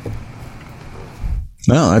tools.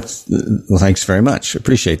 Well, thanks very much.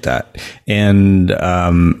 Appreciate that. And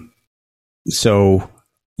so,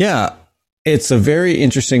 yeah, it's a very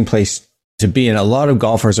interesting place to be in. A lot of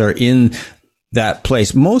golfers are in that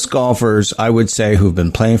place. Most golfers, I would say, who've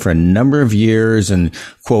been playing for a number of years and,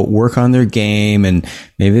 quote, work on their game, and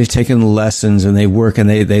maybe they've taken lessons and they work and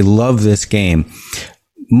they love this game.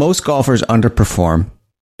 Most golfers underperform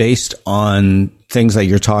based on things that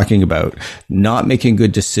you're talking about, not making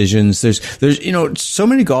good decisions. There's so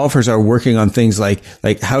many golfers are working on things like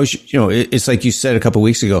how's, it's like you said a couple of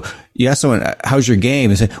weeks ago, you ask someone, how's your game?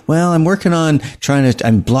 They say, well, I'm working on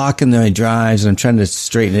I'm blocking my drives and I'm trying to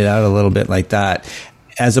straighten it out a little bit like that.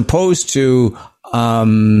 As opposed to,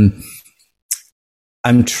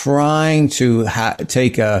 I'm trying to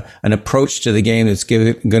take an approach to the game that's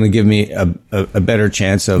going to give me a better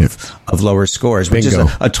chance of lower scores, which is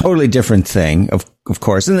a totally different thing, of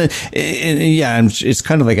course. And it's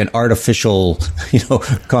kind of like an artificial,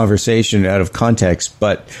 conversation out of context.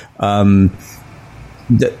 But the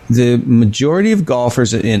majority of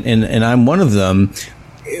golfers, and I'm one of them,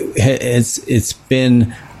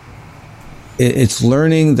 it's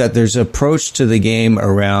learning that there's an approach to the game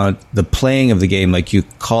around the playing of the game, like you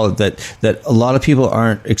call it, that a lot of people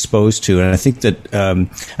aren't exposed to. And I think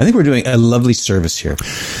that we're doing a lovely service here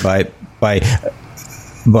by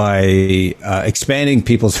expanding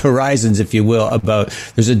people's horizons, if you will, about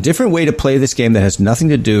there's a different way to play this game that has nothing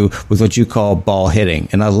to do with what you call ball hitting.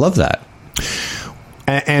 And I love that.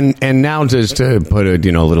 And now just to put a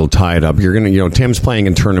little tie it up, you're gonna Tim's playing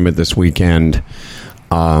in tournament this weekend.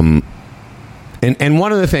 And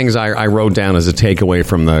one of the things I wrote down as a takeaway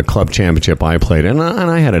from the club championship I played, and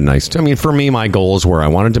I had a nice. For me, my goals were I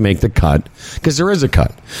wanted to make the cut, because there is a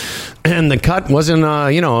cut, and the cut wasn't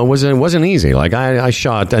it wasn't easy. Like I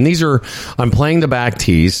shot, and I'm playing the back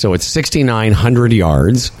tees, so it's 6,900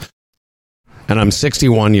 yards, and I'm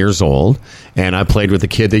 61 years old, and I played with a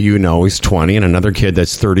kid that he's 20, and another kid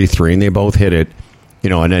that's 33, and they both hit it,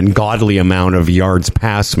 an ungodly amount of yards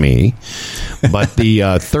past me. But the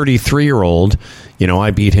 33-year-old, I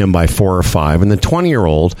beat him by 4 or 5. And the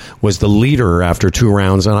 20-year-old was the leader after 2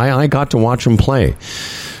 rounds, and I got to watch him play.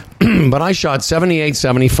 But I shot 78,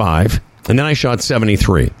 75, and then I shot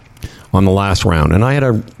 73 on the last round. And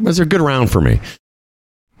it was a good round for me.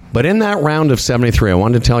 But in that round of 73, I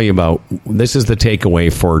wanted to tell you about, this is the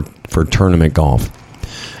takeaway for tournament golf.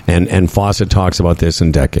 And Fawcett talks about this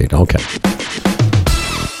in Decade. Okay.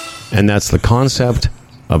 And that's the concept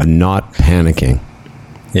of not panicking.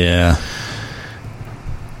 Yeah.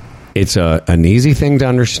 It's an easy thing to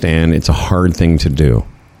understand. It's a hard thing to do.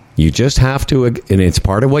 You just have to, and it's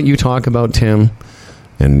part of what you talk about, Tim,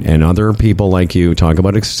 and other people like you talk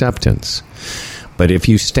about acceptance. But if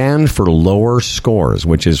you stand for lower scores,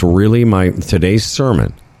 which is really today's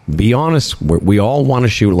sermon, be honest, we all want to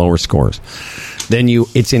shoot lower scores, then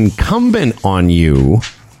it's incumbent on you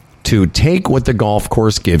to take what the golf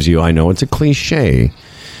course gives you. I know it's a cliche,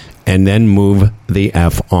 and then move the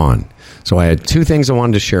F on. So I had 2 things I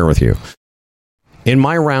wanted to share with you. In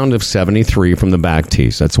my round of 73 from the back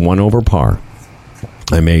tees, that's 1 over par,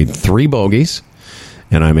 I made 3 bogeys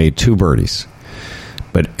and I made 2 birdies.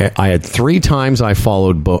 But I had 3 times I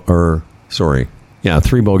followed 3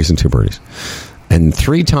 bogeys and 2 birdies. And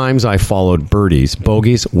 3 times I followed bogeys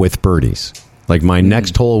with birdies. Like my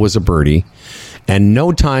next hole was a birdie. And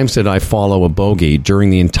no times did I follow a bogey during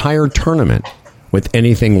the entire tournament with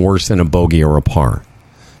anything worse than a bogey or a par.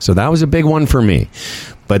 So that was a big one for me.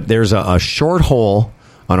 But there's a short hole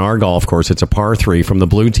on our golf course. It's a par 3. From the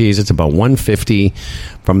blue tees, it's about 150.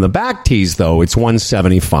 From the back tees, though, it's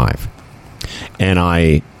 175. And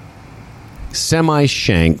I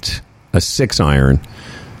semi-shanked a 6-iron.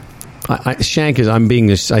 I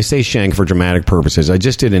say shank for dramatic purposes. I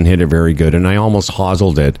just didn't hit it very good, and I almost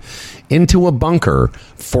hoselled it into a bunker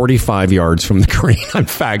 45 yards from the green. In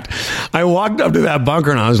fact, I walked up to that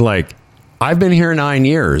bunker and I was like, I've been here 9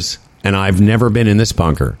 years and I've never been in this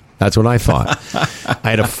bunker. That's what I thought. I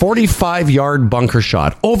had a 45-yard bunker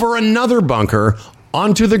shot over another bunker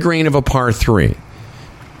onto the green of a par 3.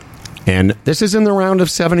 And this is in the round of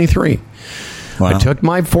 73. Wow. I took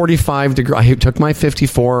my 45 degree. I took my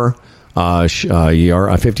 54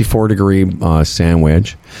 degree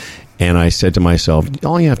sandwich, and I said to myself,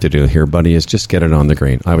 "All you have to do here, buddy, is just get it on the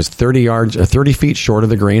green." I was 30 feet short of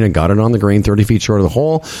the green. I got it on the green, 30 feet short of the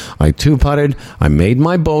hole. I 2-putted. I made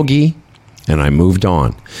my bogey, and I moved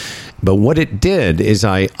on. But what it did is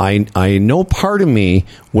I know part of me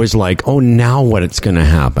was like, oh, now what it's going to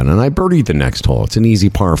happen? And I birdied the next hole. It's an easy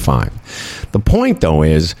par 5. The point, though,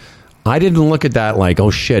 is I didn't look at that like, oh,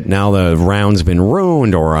 shit, now the round's been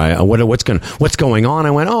ruined, or what's going on? I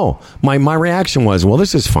went, oh, my reaction was, well,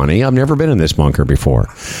 this is funny. I've never been in this bunker before.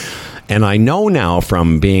 And I know now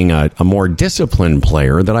from being a more disciplined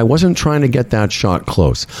player that I wasn't trying to get that shot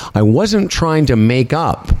close. I wasn't trying to make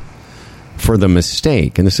up for the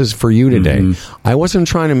mistake, and this is for you today. Mm-hmm. I wasn't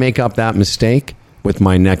trying to make up that mistake with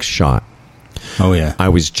my next shot. Oh yeah, I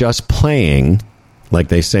was just playing, like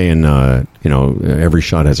they say in every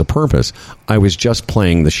shot has a purpose. I was just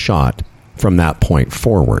playing the shot from that point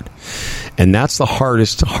forward, and that's the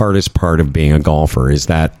hardest part of being a golfer, is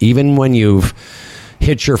that even when you've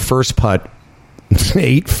hit your first putt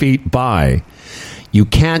 8 feet by, you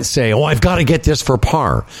can't say, oh, I've got to get this for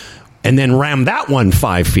par, and then ram that one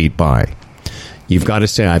 5 feet by. You've got to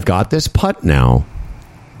say, I've got this putt now.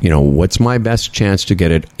 What's my best chance to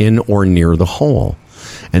get it in or near the hole?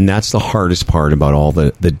 And that's the hardest part about all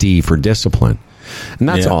the D for discipline. And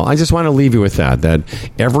that's all. I just want to leave you with that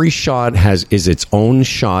every shot is its own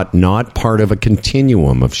shot, not part of a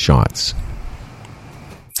continuum of shots.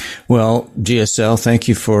 Well, GSL, thank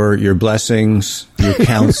you for your blessings, your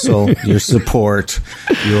counsel, your support,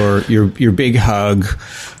 your big hug.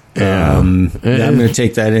 I'm going to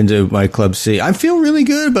take that into my Club C. I feel really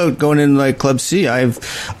good about going into my Club C. I've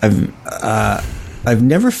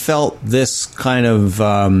never felt this kind of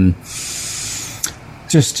I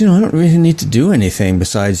don't really need to do anything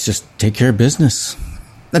besides just take care of business.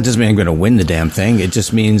 That doesn't mean I'm going to win the damn thing. It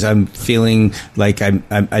just means I'm feeling like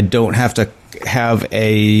I don't have to have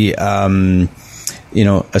a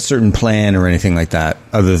certain plan or anything like that,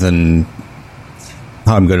 other than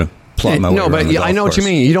how I'm going to. No, but I know what you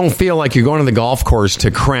mean. You don't feel like you're going to the golf course to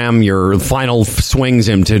cram your final swings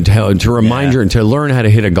in to remind you and to learn how to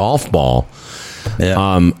hit a golf ball.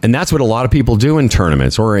 Yeah. And that's what a lot of people do in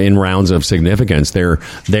tournaments or in rounds of significance. They're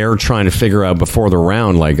trying to figure out before the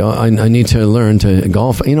round, like, oh, I need to learn to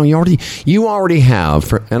golf. You already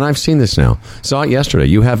have, and I've seen this now. Saw it yesterday.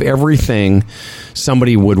 You have everything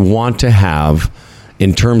somebody would want to have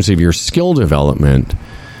in terms of your skill development.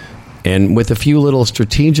 And with a few little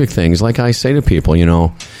strategic things, like I say to people,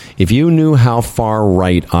 if you knew how far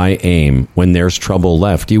right I aim when there's trouble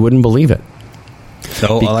left, you wouldn't believe it.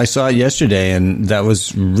 So I saw it yesterday, and that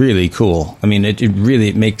was really cool. I mean, it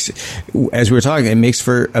really makes, as we were talking, it makes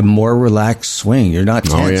for a more relaxed swing. You're not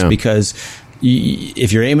tense because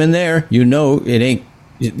if you're aiming there, it ain't.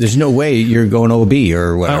 There's no way you're going OB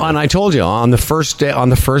or whatever. And I told you on the first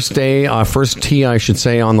tee, I should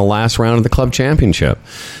say, on the last round of the club championship.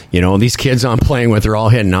 These kids I'm playing with are all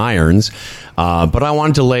hitting irons, but I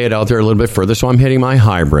wanted to lay it out there a little bit further, so I'm hitting my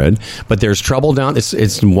hybrid. But there's trouble down.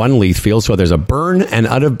 It's one Leith field, so there's a burn and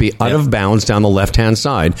out of bounds down the left hand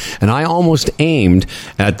side, and I almost aimed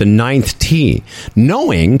at the 9th tee,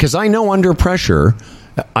 knowing, because I know under pressure.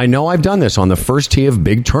 I know I've done this on the first tee of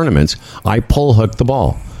big tournaments. I pull hook the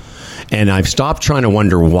ball, and I've stopped trying to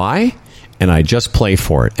wonder why, and I just play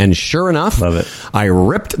for it. And sure enough, love it. I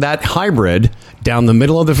ripped that hybrid down the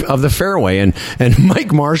middle of the fairway, and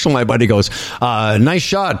Mike Marshall, my buddy, goes, "Nice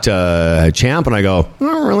shot, champ." And I go,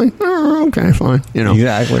 "Oh, really? Oh, okay, fine."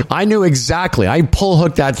 Exactly. I knew exactly. I pull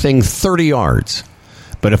hooked that thing 30 yards,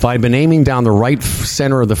 but if I'd been aiming down the right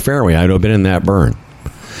center of the fairway, I'd have been in that burn.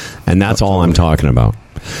 And that's all I'm talking about.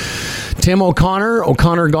 Tim O'Connor,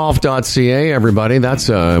 o'connorgolf.ca, everybody. That's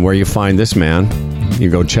where you find this man.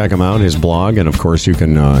 You go check him out, his blog, and of course you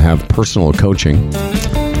can have personal coaching,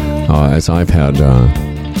 as I've had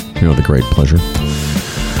the great pleasure.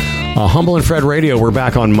 Humble and Fred Radio, we're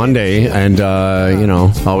back on Monday, and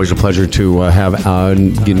always a pleasure to have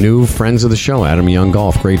new friends of the show. Adam Young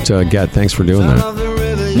Golf, great get. Thanks for doing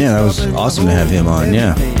that. Yeah, that was awesome to have him on.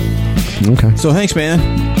 Yeah. Okay. So thanks,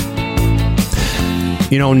 man.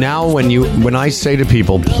 Now when I say to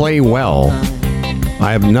people, play well,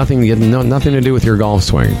 I have nothing to do with your golf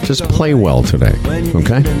swing. Just play well today,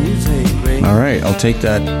 okay? All right, I'll take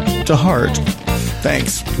that to heart.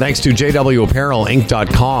 Thanks. Thanks to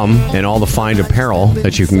JWApparel.Inc.com and all the fine apparel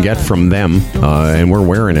that you can get from them, and we're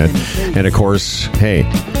wearing it. And of course, hey,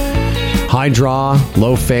 High draw,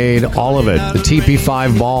 low fade, all of it. The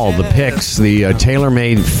TP5 ball, the picks, the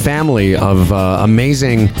TaylorMade family of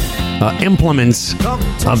amazing implements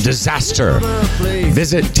of disaster.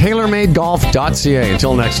 Visit TaylorMadeGolf.ca.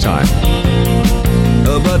 Until next time.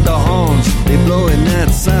 But the horns, they blowing that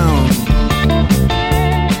sound.